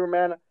remember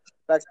Superman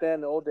back then,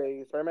 in the old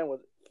days, Spider-Man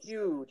was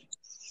huge,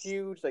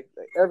 like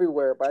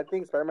everywhere. But I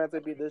think Spider-Man's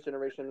gonna be this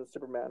generation's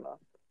Superman.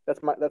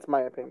 That's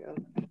my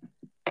opinion.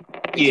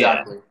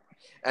 Exactly.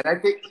 And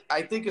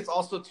I think it's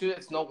also too.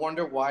 It's no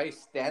wonder why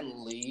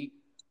Stan Lee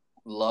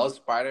loves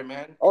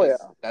Spider-Man. Oh yeah,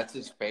 that's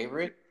his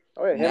favorite.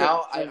 Oh yeah.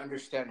 Now I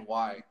understand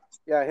why.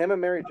 Yeah, him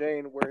and Mary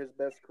Jane were his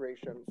best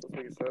creations. That's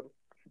what he said.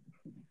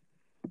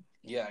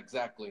 Yeah,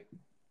 exactly.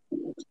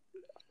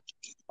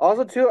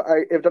 Also, too,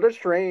 if Doctor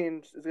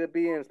Strange is gonna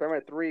be in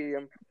Spider-Man 3,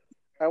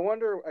 I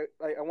wonder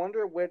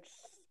which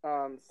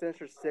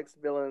Sinister Six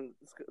villain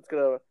is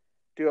gonna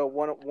do a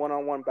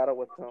one-on-one battle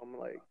with him.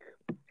 Like,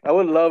 I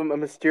would love a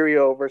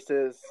Mysterio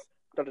versus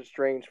Doctor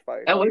Strange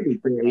fight. That would be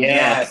cool.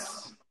 Yeah.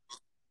 Yes.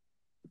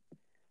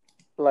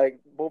 Like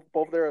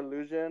both their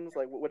illusions.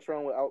 Like, which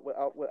one would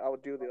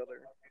outdo the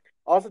other?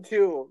 Also,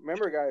 too,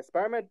 remember, guys,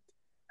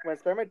 when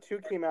Spider-Man 2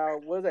 came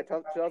out, what was that?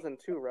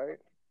 2002, right?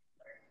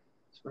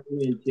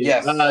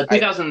 Yes.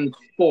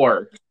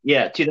 2004.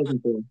 Yeah,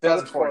 2004.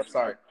 2004.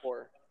 Sorry.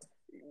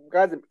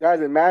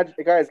 Guys, imagine,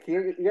 guys, can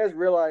you guys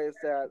realize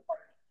that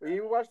when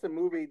you watch the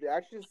movie, the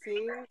action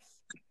scenes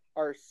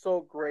are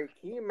so great.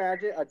 Can you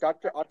imagine a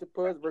Doctor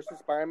Octopus versus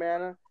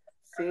Spider-Man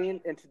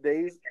scene in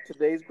today's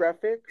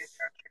graphics?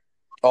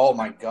 Oh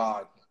my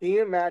god. Can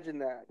you imagine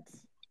that?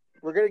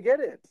 We're gonna get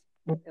it,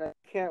 and I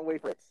can't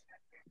wait for it.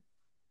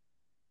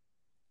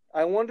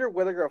 I wonder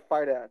where they're gonna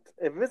fight at.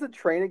 If it's a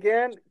train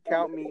again,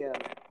 count me in.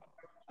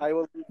 I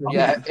will.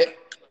 Yeah,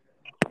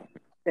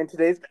 In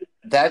today's,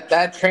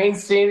 that train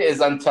scene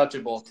is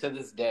untouchable to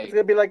this it's day.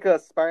 gonna be like a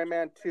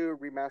Spider-Man 2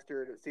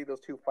 remastered. See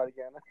those two fight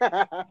again.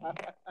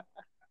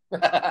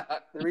 The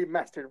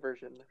remastered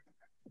version.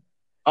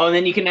 Oh, and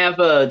then you can have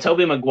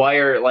Tobey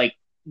Maguire, like,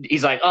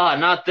 he's like, oh,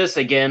 not this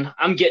again.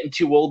 I'm getting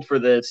too old for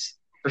this.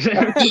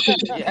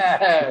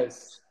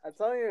 Yes. I'm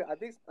telling you, I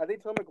think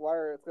Tom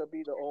McGuire is gonna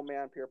be the old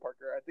man Peter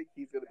Parker. I think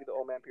he's gonna be the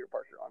old man Peter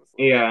Parker.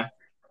 Honestly, Yeah.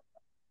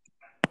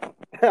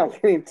 I'm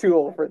getting too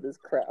old for this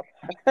crap.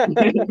 And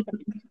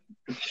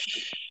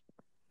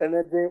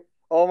then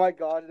oh my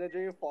god! And then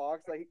Jamie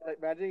Foxx, like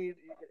imagine he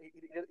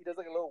does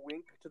like a little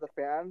wink to the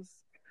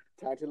fans,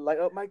 time to light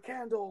up my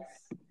candles.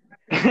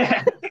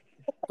 Because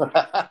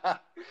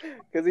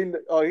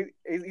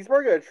he's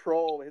probably gonna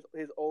troll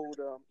his old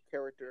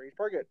character. He's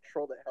probably gonna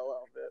troll the hell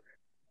out of it.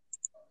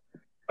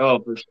 Oh,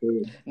 for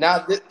sure.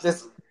 Now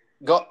this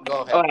go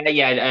ahead. Oh,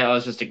 yeah, I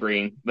was just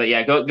agreeing, but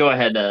yeah, go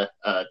ahead,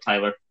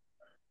 Tyler.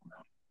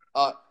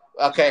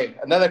 Okay,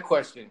 another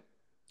question.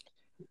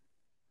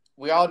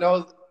 We all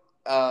know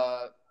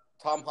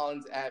Tom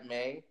Holland's Aunt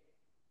May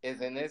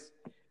is in this.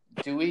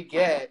 Do we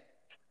get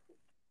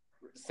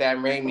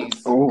Sam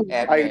Raimi's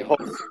Aunt I May? hope.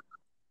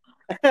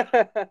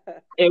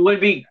 It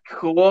would be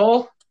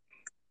cool.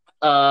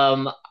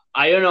 I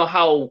don't know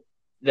how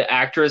the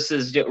actress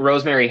is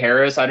Rosemary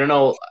Harris. I don't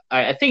know.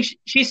 I think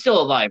she's still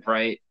alive,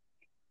 right?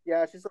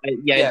 Yeah, she's.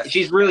 Yeah, Yes.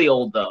 She's really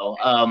old though.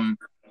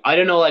 I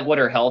don't know like what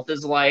her health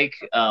is like.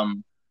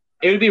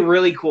 It would be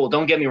really cool.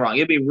 Don't get me wrong.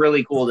 It'd be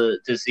really cool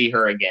to see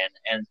her again.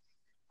 And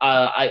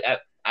I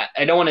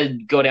don't want to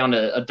go down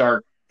a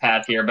dark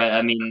path here, but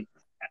I mean,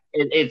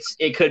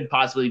 it could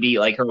possibly be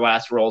like her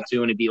last role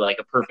too, and it'd be like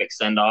a perfect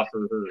send off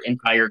for her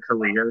entire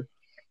career.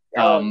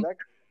 Exactly.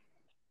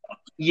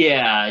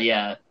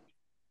 Yeah.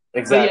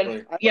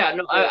 Exactly. But yeah,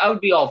 no, I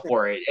would be all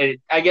for it.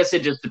 I guess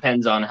it just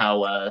depends on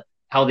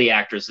how the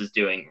actress is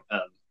doing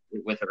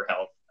with her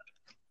health.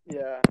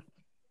 Yeah,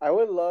 I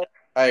would love.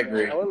 I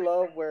agree. I would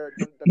love where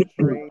the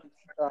Strange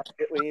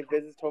when he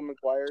visits Tobey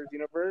Maguire's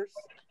universe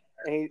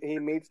and he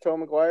meets Tobey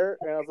Maguire,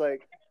 and I was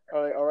like,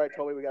 all right,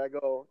 Tobey, we gotta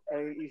go.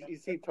 And you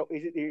see,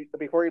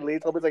 before he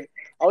leaves, Tobey's like,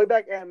 I'll be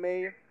back, Aunt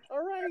May.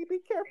 All right, be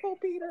careful,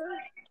 Peter.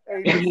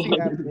 And you see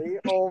Aunt May.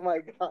 Oh my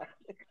god.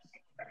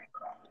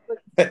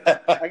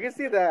 I can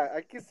see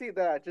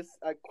that. Just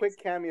a quick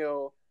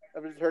cameo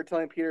of just her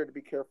telling Peter to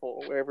be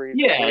careful wherever he's.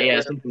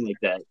 Yeah, something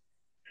like that.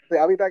 Like,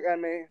 I'll be back,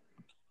 Aunt May.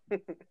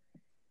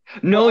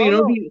 No,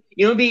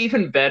 it'd be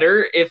even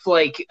better if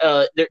like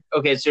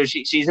okay, so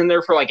she's in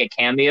there for like a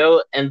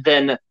cameo, and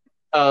then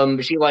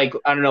she like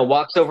I don't know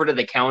walks over to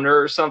the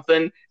counter or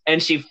something,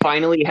 and she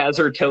finally has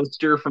her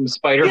toaster from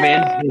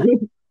Spider-Man.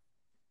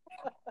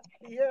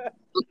 Yeah.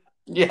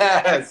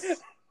 Yes.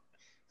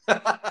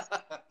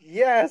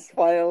 Yes,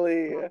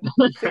 finally.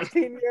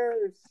 16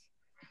 years.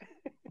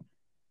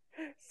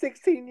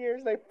 16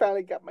 years, I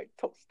finally got my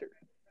toaster.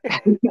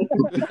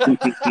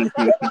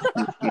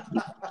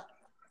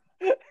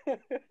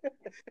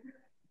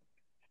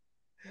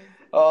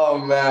 Oh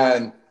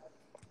man.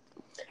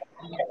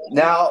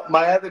 Now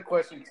my other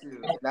question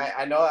too.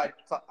 I know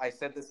I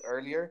said this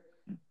earlier,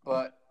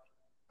 but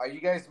are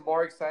you guys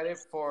more excited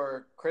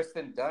for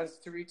Kristen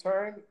Dunst to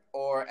return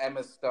or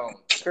Emma Stone?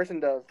 Kirsten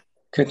does.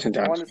 Kristen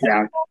I Dunst,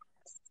 yeah.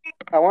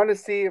 I want to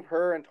see if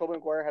her and Tobey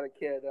Maguire had a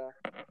kid.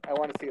 I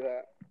want to see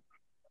that.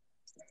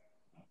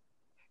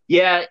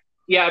 Yeah,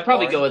 I'd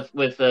probably go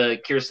with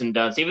Kirsten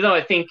Dunst, even though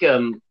I think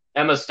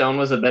Emma Stone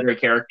was a better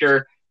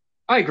character.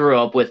 I grew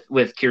up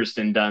with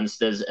Kirsten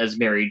Dunst as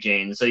Mary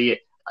Jane, so yeah,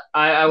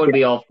 I would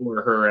be all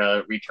for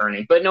her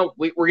returning. But no,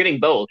 we're getting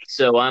both,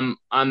 so I'm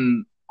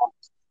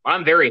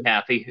very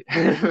happy. I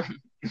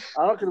don't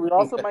know, because we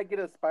also might get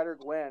a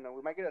Spider-Gwen.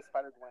 We might get a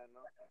Spider-Gwen.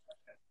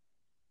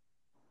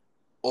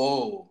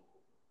 Oh,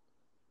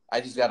 I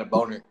just got a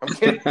boner. I'm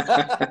kidding.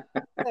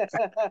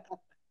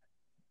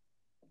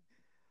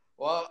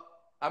 Well,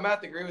 I'm going to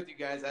have to agree with you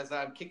guys. As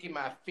I'm kicking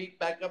my feet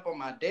back up on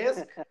my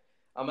desk,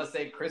 I'm going to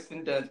say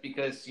Kristen Dunst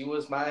because she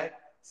was my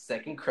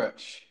second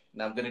crush.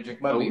 Now I'm going to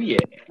drink my beer.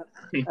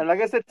 Yeah. And like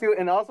I said, too,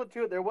 and also,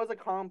 too, there was a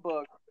comic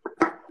book.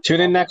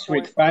 Tune in next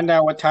week. Find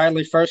out what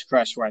Tyler's first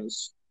crush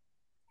was.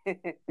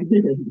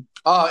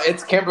 Oh,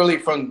 it's Kimberly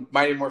from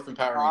Mighty Morphin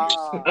Power Rangers.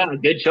 Oh,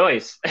 good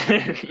choice.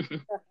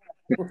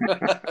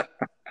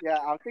 Yeah,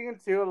 I'm thinking,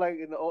 too, like,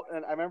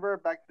 and I remember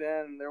back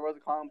then, there was a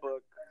comic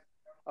book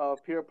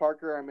of Peter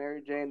Parker and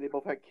Mary Jane. They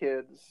both had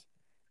kids.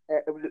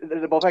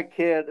 They both had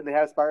kids, and they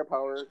had spider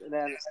powers. And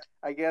then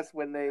I guess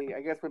when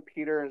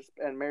Peter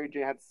and Mary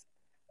Jane had,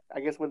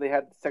 when they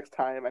had sex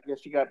time, I guess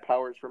she got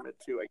powers from it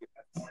too. I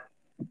guess.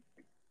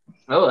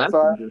 Oh, that's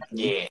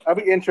yeah.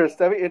 That'd be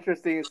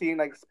interesting seeing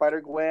like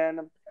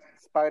Spider-Gwen,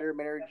 Spider,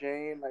 Mary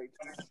Jane, like,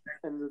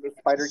 and the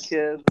Spider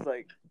Kids,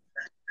 like,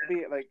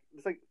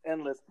 it's like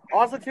endless.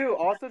 Also too,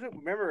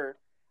 remember,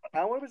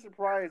 I wouldn't be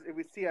surprised if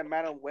we see a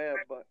Madam Web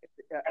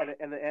at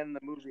the end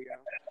of the movie.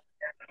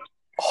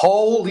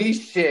 Holy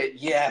shit!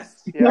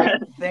 Yes. Yeah.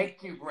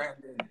 Thank you,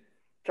 Brandon.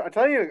 I'm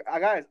telling you,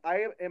 guys,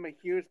 I am a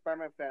huge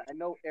Spider-Man fan. I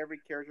know every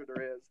character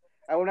there is.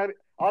 I would not be,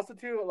 also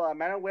too,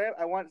 Madam Web.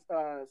 I want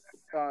I'm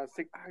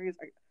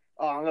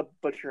gonna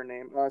butcher her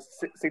name.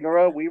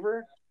 Signora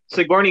Weaver.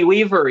 Sigourney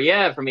Weaver,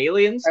 yeah, from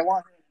Aliens. I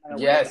want her.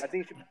 Yes. I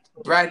think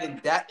Brandon,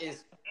 that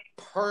is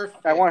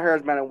perfect. I want her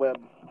as Madam Web.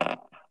 I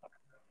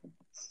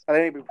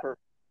think it'd be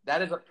perfect.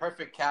 That is a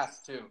perfect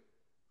cast too.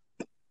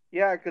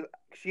 Yeah, because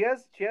she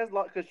has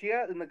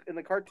in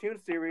the cartoon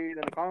series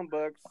and the comic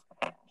books,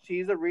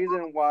 she's the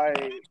reason why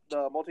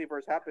the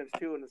multiverse happens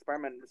too in the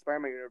Spider-Man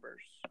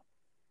universe.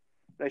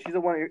 Like she's the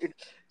one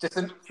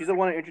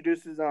that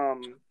introduces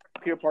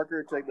Peter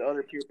Parker to like the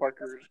other Peter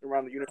Parkers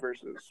around the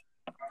universes.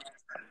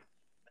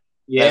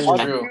 Yeah,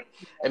 that's true.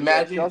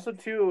 Imagine also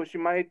too, she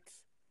might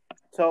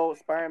tell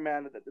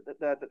Spider-Man that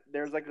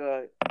there's like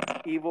a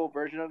evil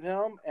version of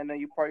him, and then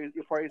you'll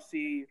probably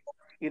see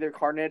either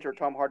Carnage or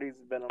Tom Hardy's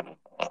Venom.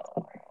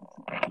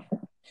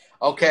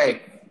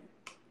 Okay,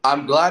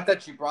 I'm glad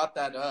that you brought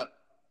that up.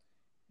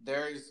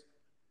 There's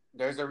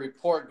a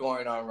report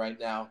going on right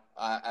now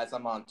as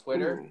I'm on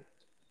Twitter.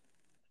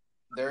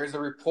 There is a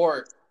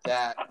report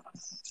that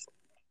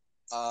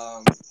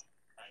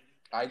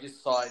I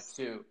just saw it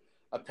too.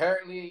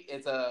 Apparently,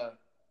 it's a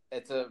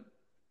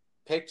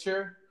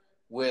picture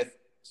with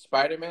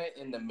Spider-Man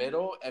in the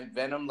middle and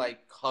Venom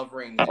like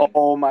covering him.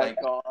 Oh my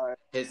god!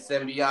 His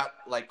symbiote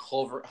like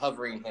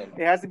hovering him.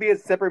 It has to be a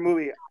separate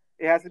movie.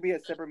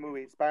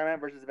 Spider-Man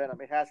versus Venom.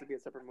 It has to be a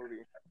separate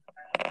movie.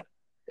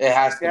 It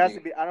has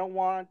to be. I don't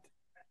want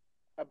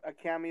a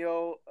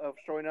cameo of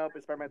showing up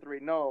in Spider-Man 3.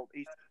 No,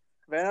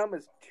 Venom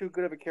is too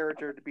good of a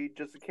character to be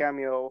just a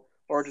cameo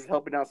or just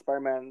helping out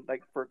Spider-Man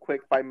like for a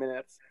quick 5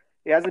 minutes.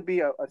 It has to be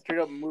a straight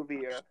up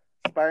movie.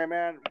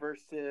 Spider-Man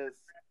versus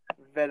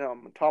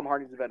Venom. Tom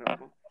Hardy's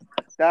Venom.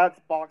 That's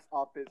box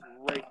office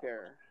right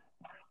there.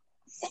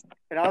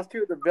 And also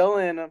too, the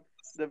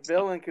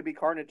villain could be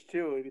Carnage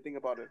too, if you think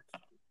about it.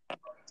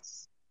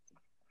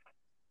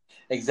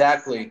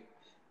 Exactly.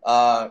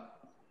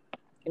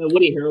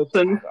 Woody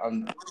Harrelson.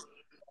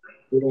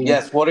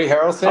 Yes, Woody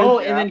Harrelson. Oh,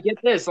 and then get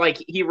this: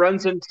 like he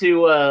runs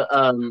into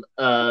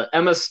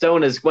Emma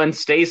Stone as Gwen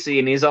Stacy,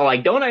 and he's all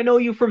like, "Don't I know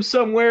you from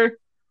somewhere?"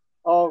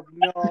 Oh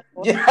no!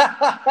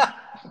 Yeah.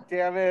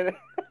 Damn it!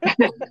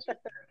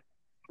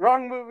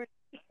 Wrong movie.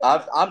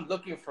 I'm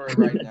looking for it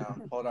right now.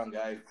 Hold on,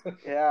 guys.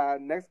 Yeah,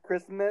 next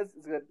Christmas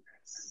is good.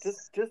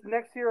 Just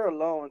next year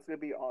alone, it's gonna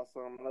be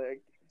awesome.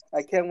 Like,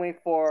 I can't wait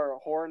for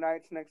Horror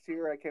Nights next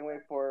year. I can't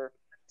wait for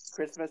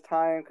Christmas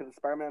time because the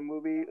Spider-Man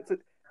movie. It's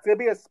gonna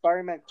be a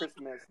Spider-Man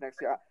Christmas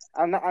next year.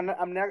 I'm not gonna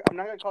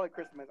call it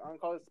Christmas. I'm gonna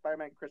call it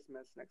Spider-Man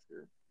Christmas next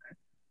year.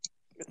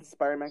 It's a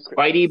Spider-Man Christmas.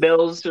 Spidey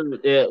Bills,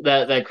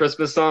 that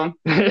Christmas song.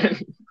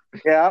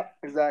 Yeah,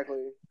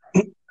 exactly.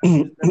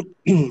 Read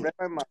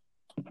my mind.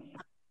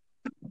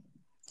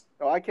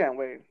 Oh, I can't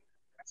wait.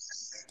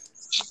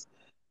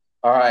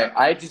 All right,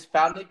 I just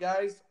found it,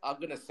 guys. I'm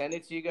gonna send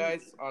it to you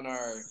guys on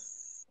our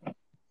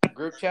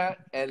group chat,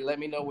 and let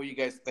me know what you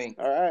guys think.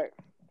 All right.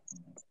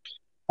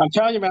 I'm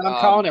telling you, man, I'm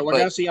calling it. We're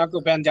gonna see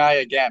Uncle Ben die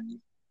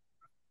again.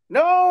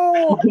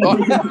 No,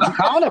 I'm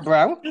calling it,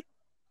 bro.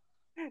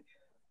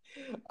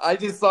 I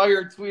just saw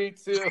your tweet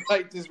too.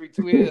 I just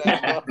retweeted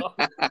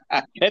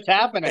it. It's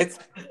happening.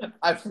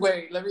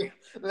 Wait.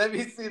 Let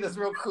me see this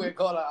real quick.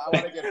 Hold on. I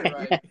want to get it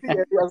right.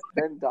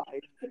 Ben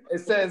died. It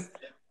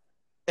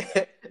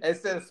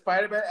says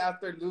Spider-Man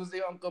after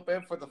losing Uncle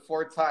Ben for the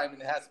 4th time,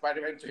 and it has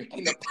Spider-Man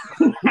drinking the.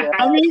 Yeah.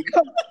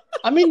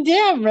 I mean,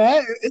 damn,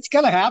 man, it's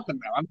gonna happen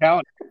though. I'm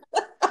telling you.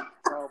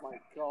 Oh my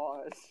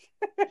gosh.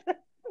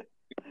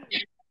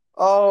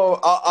 Oh,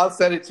 I'll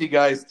send it to you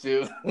guys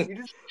too.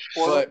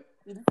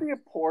 You just see a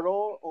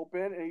portal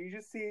open, and you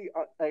just see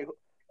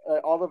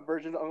all the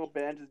versions of Uncle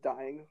Ben just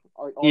dying.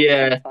 All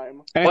the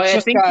time. And it's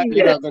just got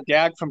the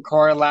gag from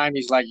Coraline.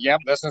 He's like,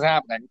 "Yep, this is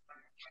happening."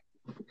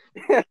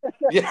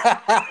 Yeah,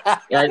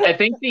 I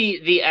think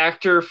the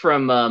actor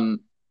from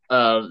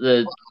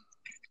the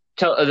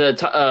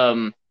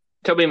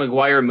Tobey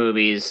Maguire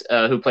movies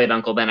who played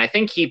Uncle Ben, I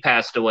think he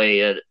passed away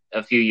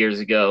a few years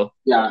ago.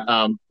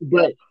 Yeah.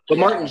 But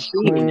Martin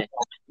Sheen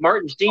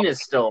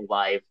is still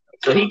alive,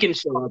 so he can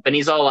show up, and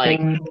he's all like,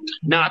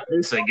 "Not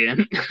this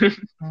again."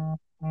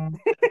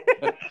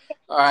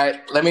 All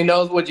right, let me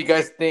know what you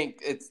guys think.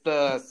 It's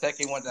the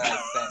second one that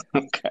I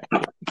sent. Okay.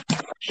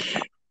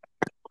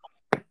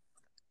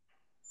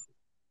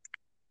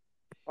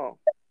 Oh.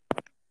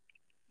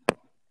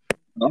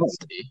 Let's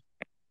see.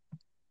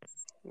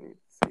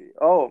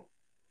 Oh.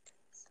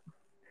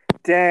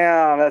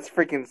 Damn, that's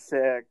freaking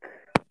sick.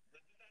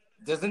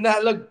 Doesn't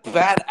that look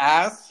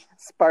badass?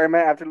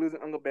 Spider-Man after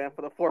losing Uncle Ben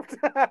for the 4th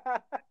time.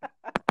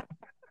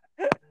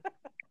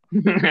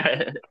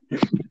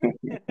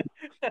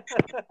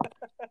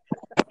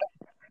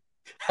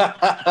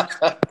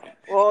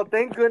 Well,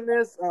 thank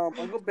goodness,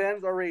 Uncle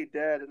Ben's already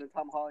dead in the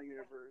Tom Holland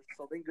universe.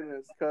 So thank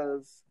goodness,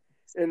 because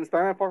in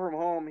Spider-Man: Far From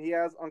Home, he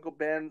has Uncle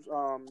Ben's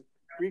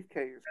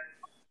briefcase.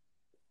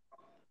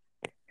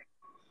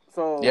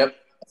 So, Yep.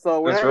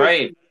 so That's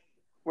right.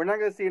 we're not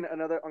gonna see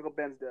another Uncle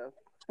Ben's death.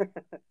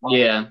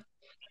 Yeah.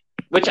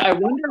 Which I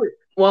wonder.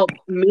 Well,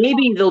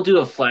 maybe they'll do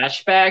a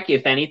flashback,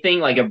 if anything,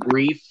 like a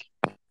brief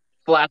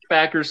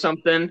flashback or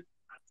something.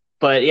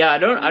 But yeah, I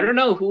don't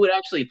know who would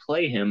actually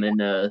play him in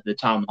the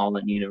Tom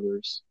Holland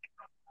universe.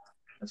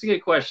 That's a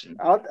good question.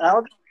 I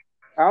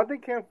don't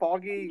think Ken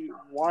Foggy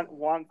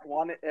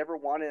ever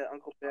wanted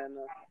Uncle Ben.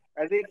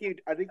 I think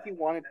he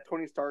wanted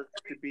Tony Stark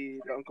to be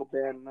the Uncle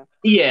Ben.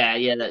 Yeah,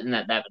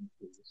 that.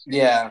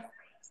 Yeah,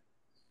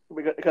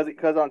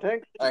 because on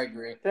I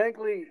agree.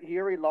 technically he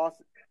already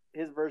lost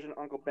his version of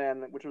Uncle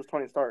Ben, which was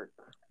Tony Stark.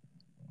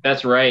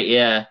 That's right.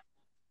 Yeah.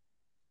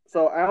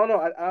 So I don't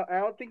know. I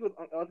don't think it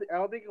was I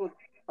don't think it was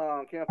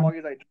Ken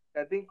Foggy's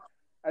idea.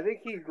 I think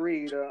he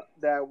agreed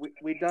that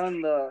we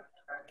done the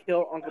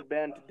kill Uncle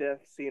Ben to death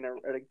scene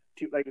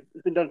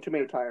it's been done too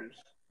many times.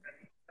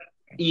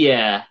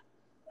 Yeah.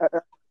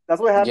 That's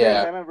what happened Yeah.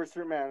 in Batman vs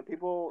Superman.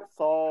 People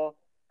saw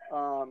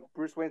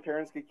Bruce Wayne's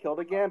parents get killed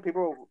again.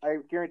 I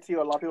guarantee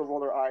you, a lot of people roll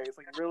their eyes.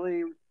 Like,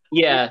 really?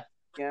 Yeah.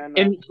 Again?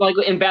 And like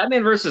in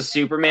Batman versus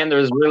Superman,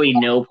 there's really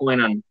no point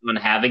on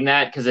having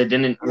that because it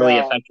didn't really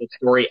affect the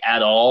story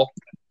at all.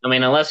 I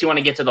mean, unless you want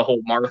to get to the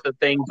whole Martha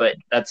thing, but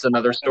that's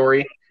another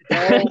story.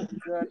 Oh,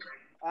 good.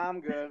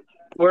 I'm good.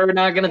 We're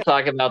not going to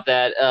talk about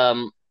that.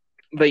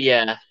 But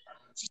yeah.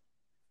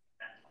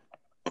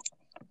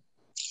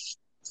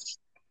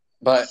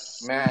 But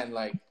man,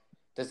 like,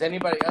 does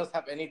anybody else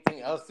have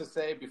anything else to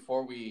say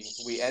before we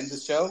end the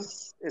show?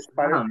 Is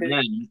Spider Pig?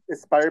 Man.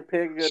 Is Spider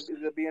Pig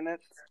gonna be in it?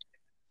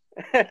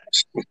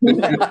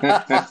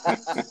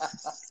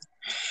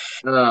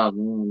 Oh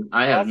man,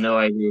 I have no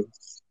idea.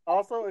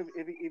 Also,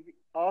 if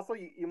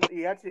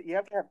you have to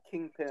have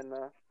Kingpin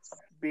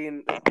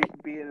being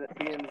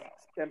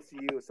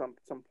MCU at some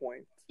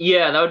point.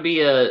 Yeah, that would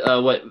be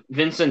what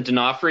Vincent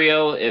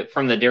D'Onofrio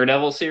from the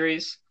Daredevil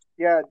series.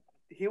 Yeah,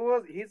 he's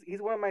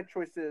one of my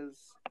choices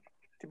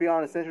to be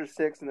on Sinister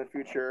Six in the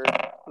future.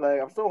 Like,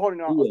 I'm still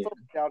holding on. Yeah. I'm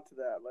still out to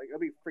that. Like,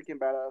 it'd be freaking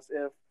badass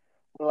if,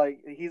 like,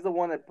 he's the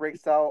one that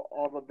breaks out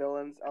all the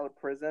villains out of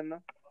prison,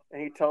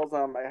 and he tells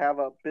them, "I have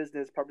a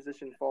business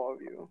proposition for all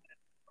of you."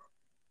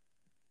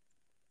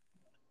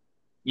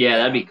 Yeah,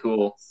 that'd be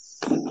cool.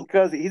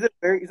 Because he's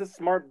a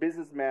smart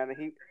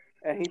businessman,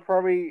 and he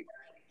probably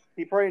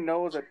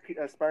knows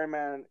that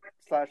Spider-Man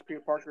 /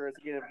 Peter Parker is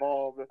getting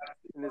involved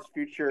in his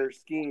future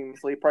scheme,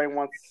 so he probably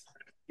wants to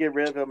get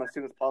rid of him as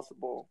soon as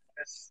possible.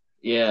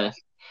 Yeah.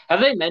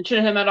 Have they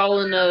mentioned him at all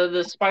in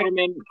the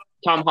Spider-Man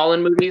Tom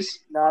Holland movies?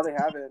 No, they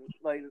haven't.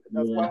 Like,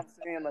 that's why I'm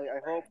saying, like, I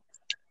hope.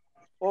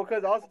 Well,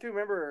 because also too,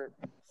 remember,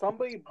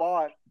 somebody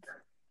bought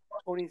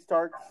Tony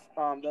Stark's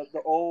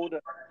the old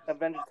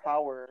Avengers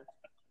Tower.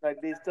 Like,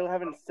 they still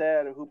haven't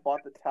said who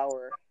bought the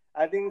tower.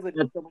 I think it's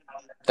like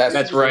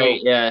that's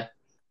right. Yeah.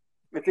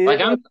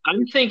 Like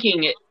I'm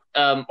thinking.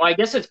 Well, I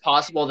guess it's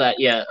possible that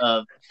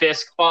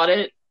Fisk bought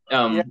it.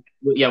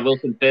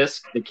 Wilson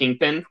Fisk, the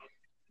Kingpin.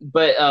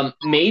 But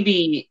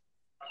maybe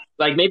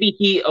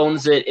he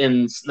owns it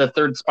in the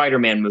third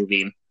Spider-Man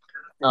movie.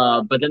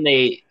 But then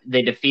they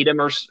defeat him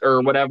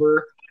or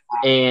whatever,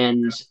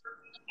 and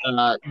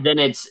then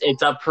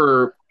it's up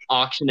for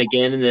auction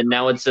again, and then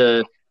now it's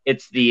the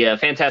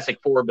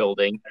Fantastic Four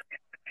building.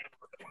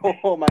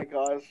 Oh my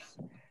gosh!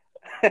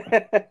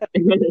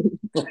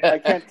 I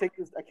can't take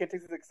this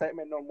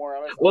excitement no more.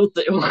 We'll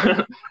see.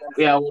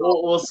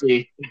 We'll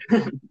see.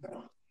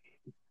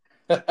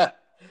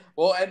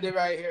 We'll end it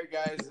right here,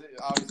 guys.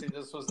 Obviously,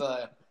 this was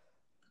a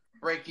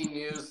breaking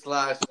news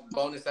 /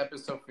 bonus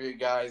episode for you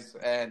guys,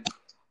 and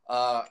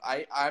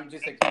I'm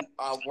just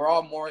we're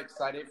all more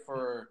excited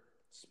for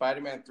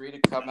Spider-Man 3 to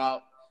come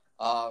out.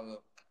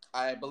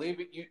 I believe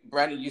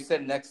Brandon, you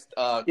said next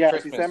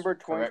Christmas, December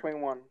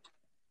 2021.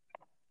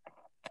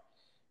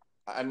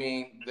 I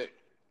mean,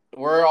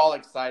 we're all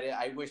excited.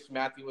 I wish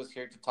Matthew was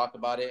here to talk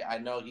about it. I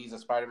know he's a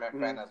Spider-Man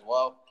fan as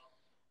well,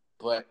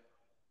 but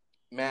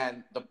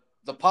man,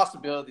 the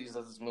possibilities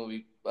of this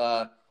movie,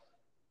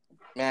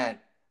 man.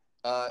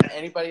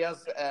 Anybody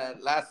else?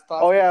 Last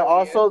thoughts? Oh yeah.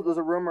 Also, there's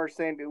a rumor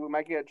saying that we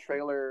might get a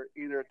trailer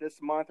either this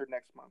month or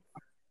next month.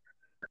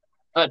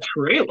 A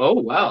trailer? Oh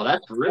wow,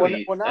 that's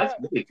really that's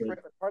really good.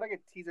 Probably like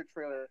a teaser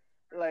trailer.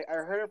 Like, I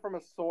heard it from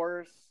a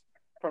source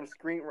from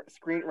Screen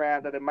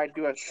Rant that it might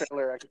do a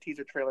trailer, like a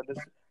teaser trailer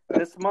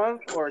this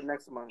month or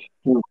next month.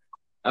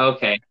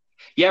 Okay.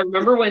 Yeah,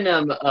 remember when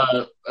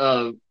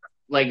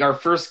like our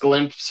first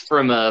glimpse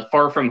from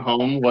Far From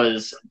Home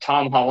was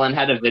Tom Holland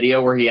had a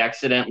video where he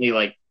accidentally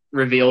like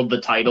revealed the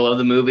title of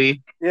the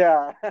movie.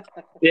 Yeah.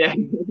 Yeah.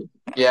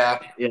 Yeah.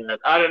 Yeah.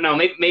 I don't know.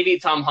 Maybe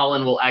Tom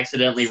Holland will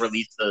accidentally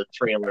release the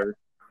trailer.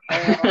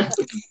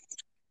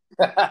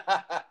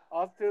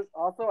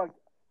 Also,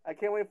 I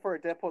can't wait for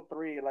Deadpool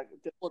 3. Like,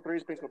 Deadpool 3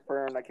 has been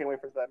confirmed. I can't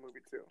wait for that movie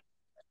too.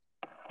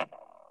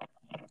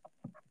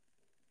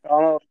 I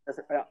don't know if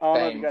you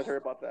Same. guys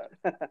heard about that.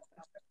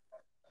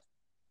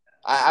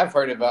 I've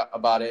heard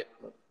about it.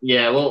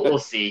 Yeah, we'll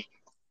see.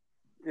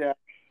 Yeah.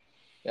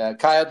 Yeah,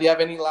 Kyle, do you have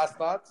any last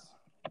thoughts?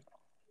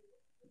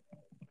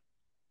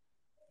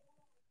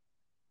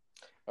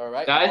 All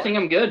right, I think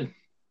Lauren. I'm good.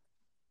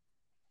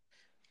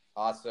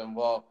 Awesome.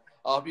 Well,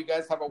 I hope you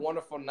guys have a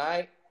wonderful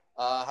night.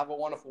 Have a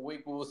wonderful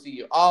week. We will see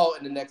you all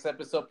in the next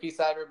episode. Peace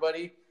out,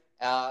 everybody.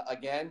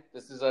 Again,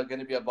 this is going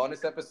to be a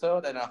bonus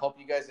episode, and I hope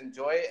you guys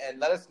enjoy it. And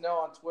let us know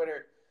on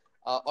Twitter.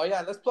 Oh,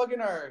 yeah, let's plug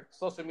in our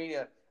social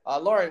media.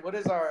 Lauren, what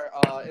is our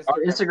Our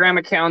Instagram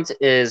account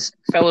is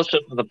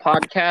Fellowship of the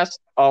Podcast,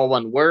 all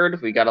one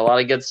word. We got a lot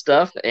of good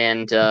stuff,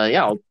 and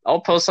yeah,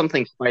 I'll post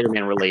something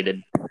Spider-Man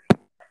related.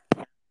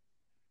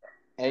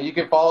 And you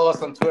can follow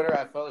us on Twitter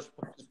at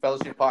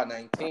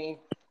FellowshipPod19.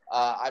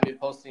 I've been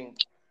posting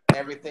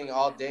everything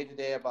all day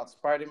today about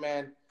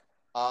Spider-Man.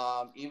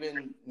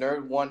 Even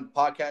Nerd One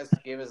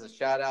Podcast gave us a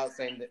shout out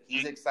saying that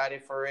he's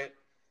excited for it.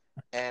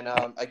 And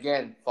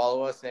again,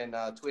 follow us and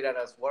tweet at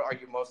us. What are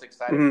you most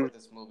excited for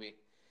this movie?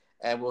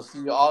 And we'll see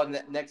you all in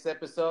the next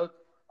episode.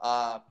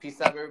 Peace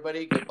out,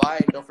 everybody. Goodbye.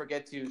 And don't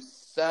forget to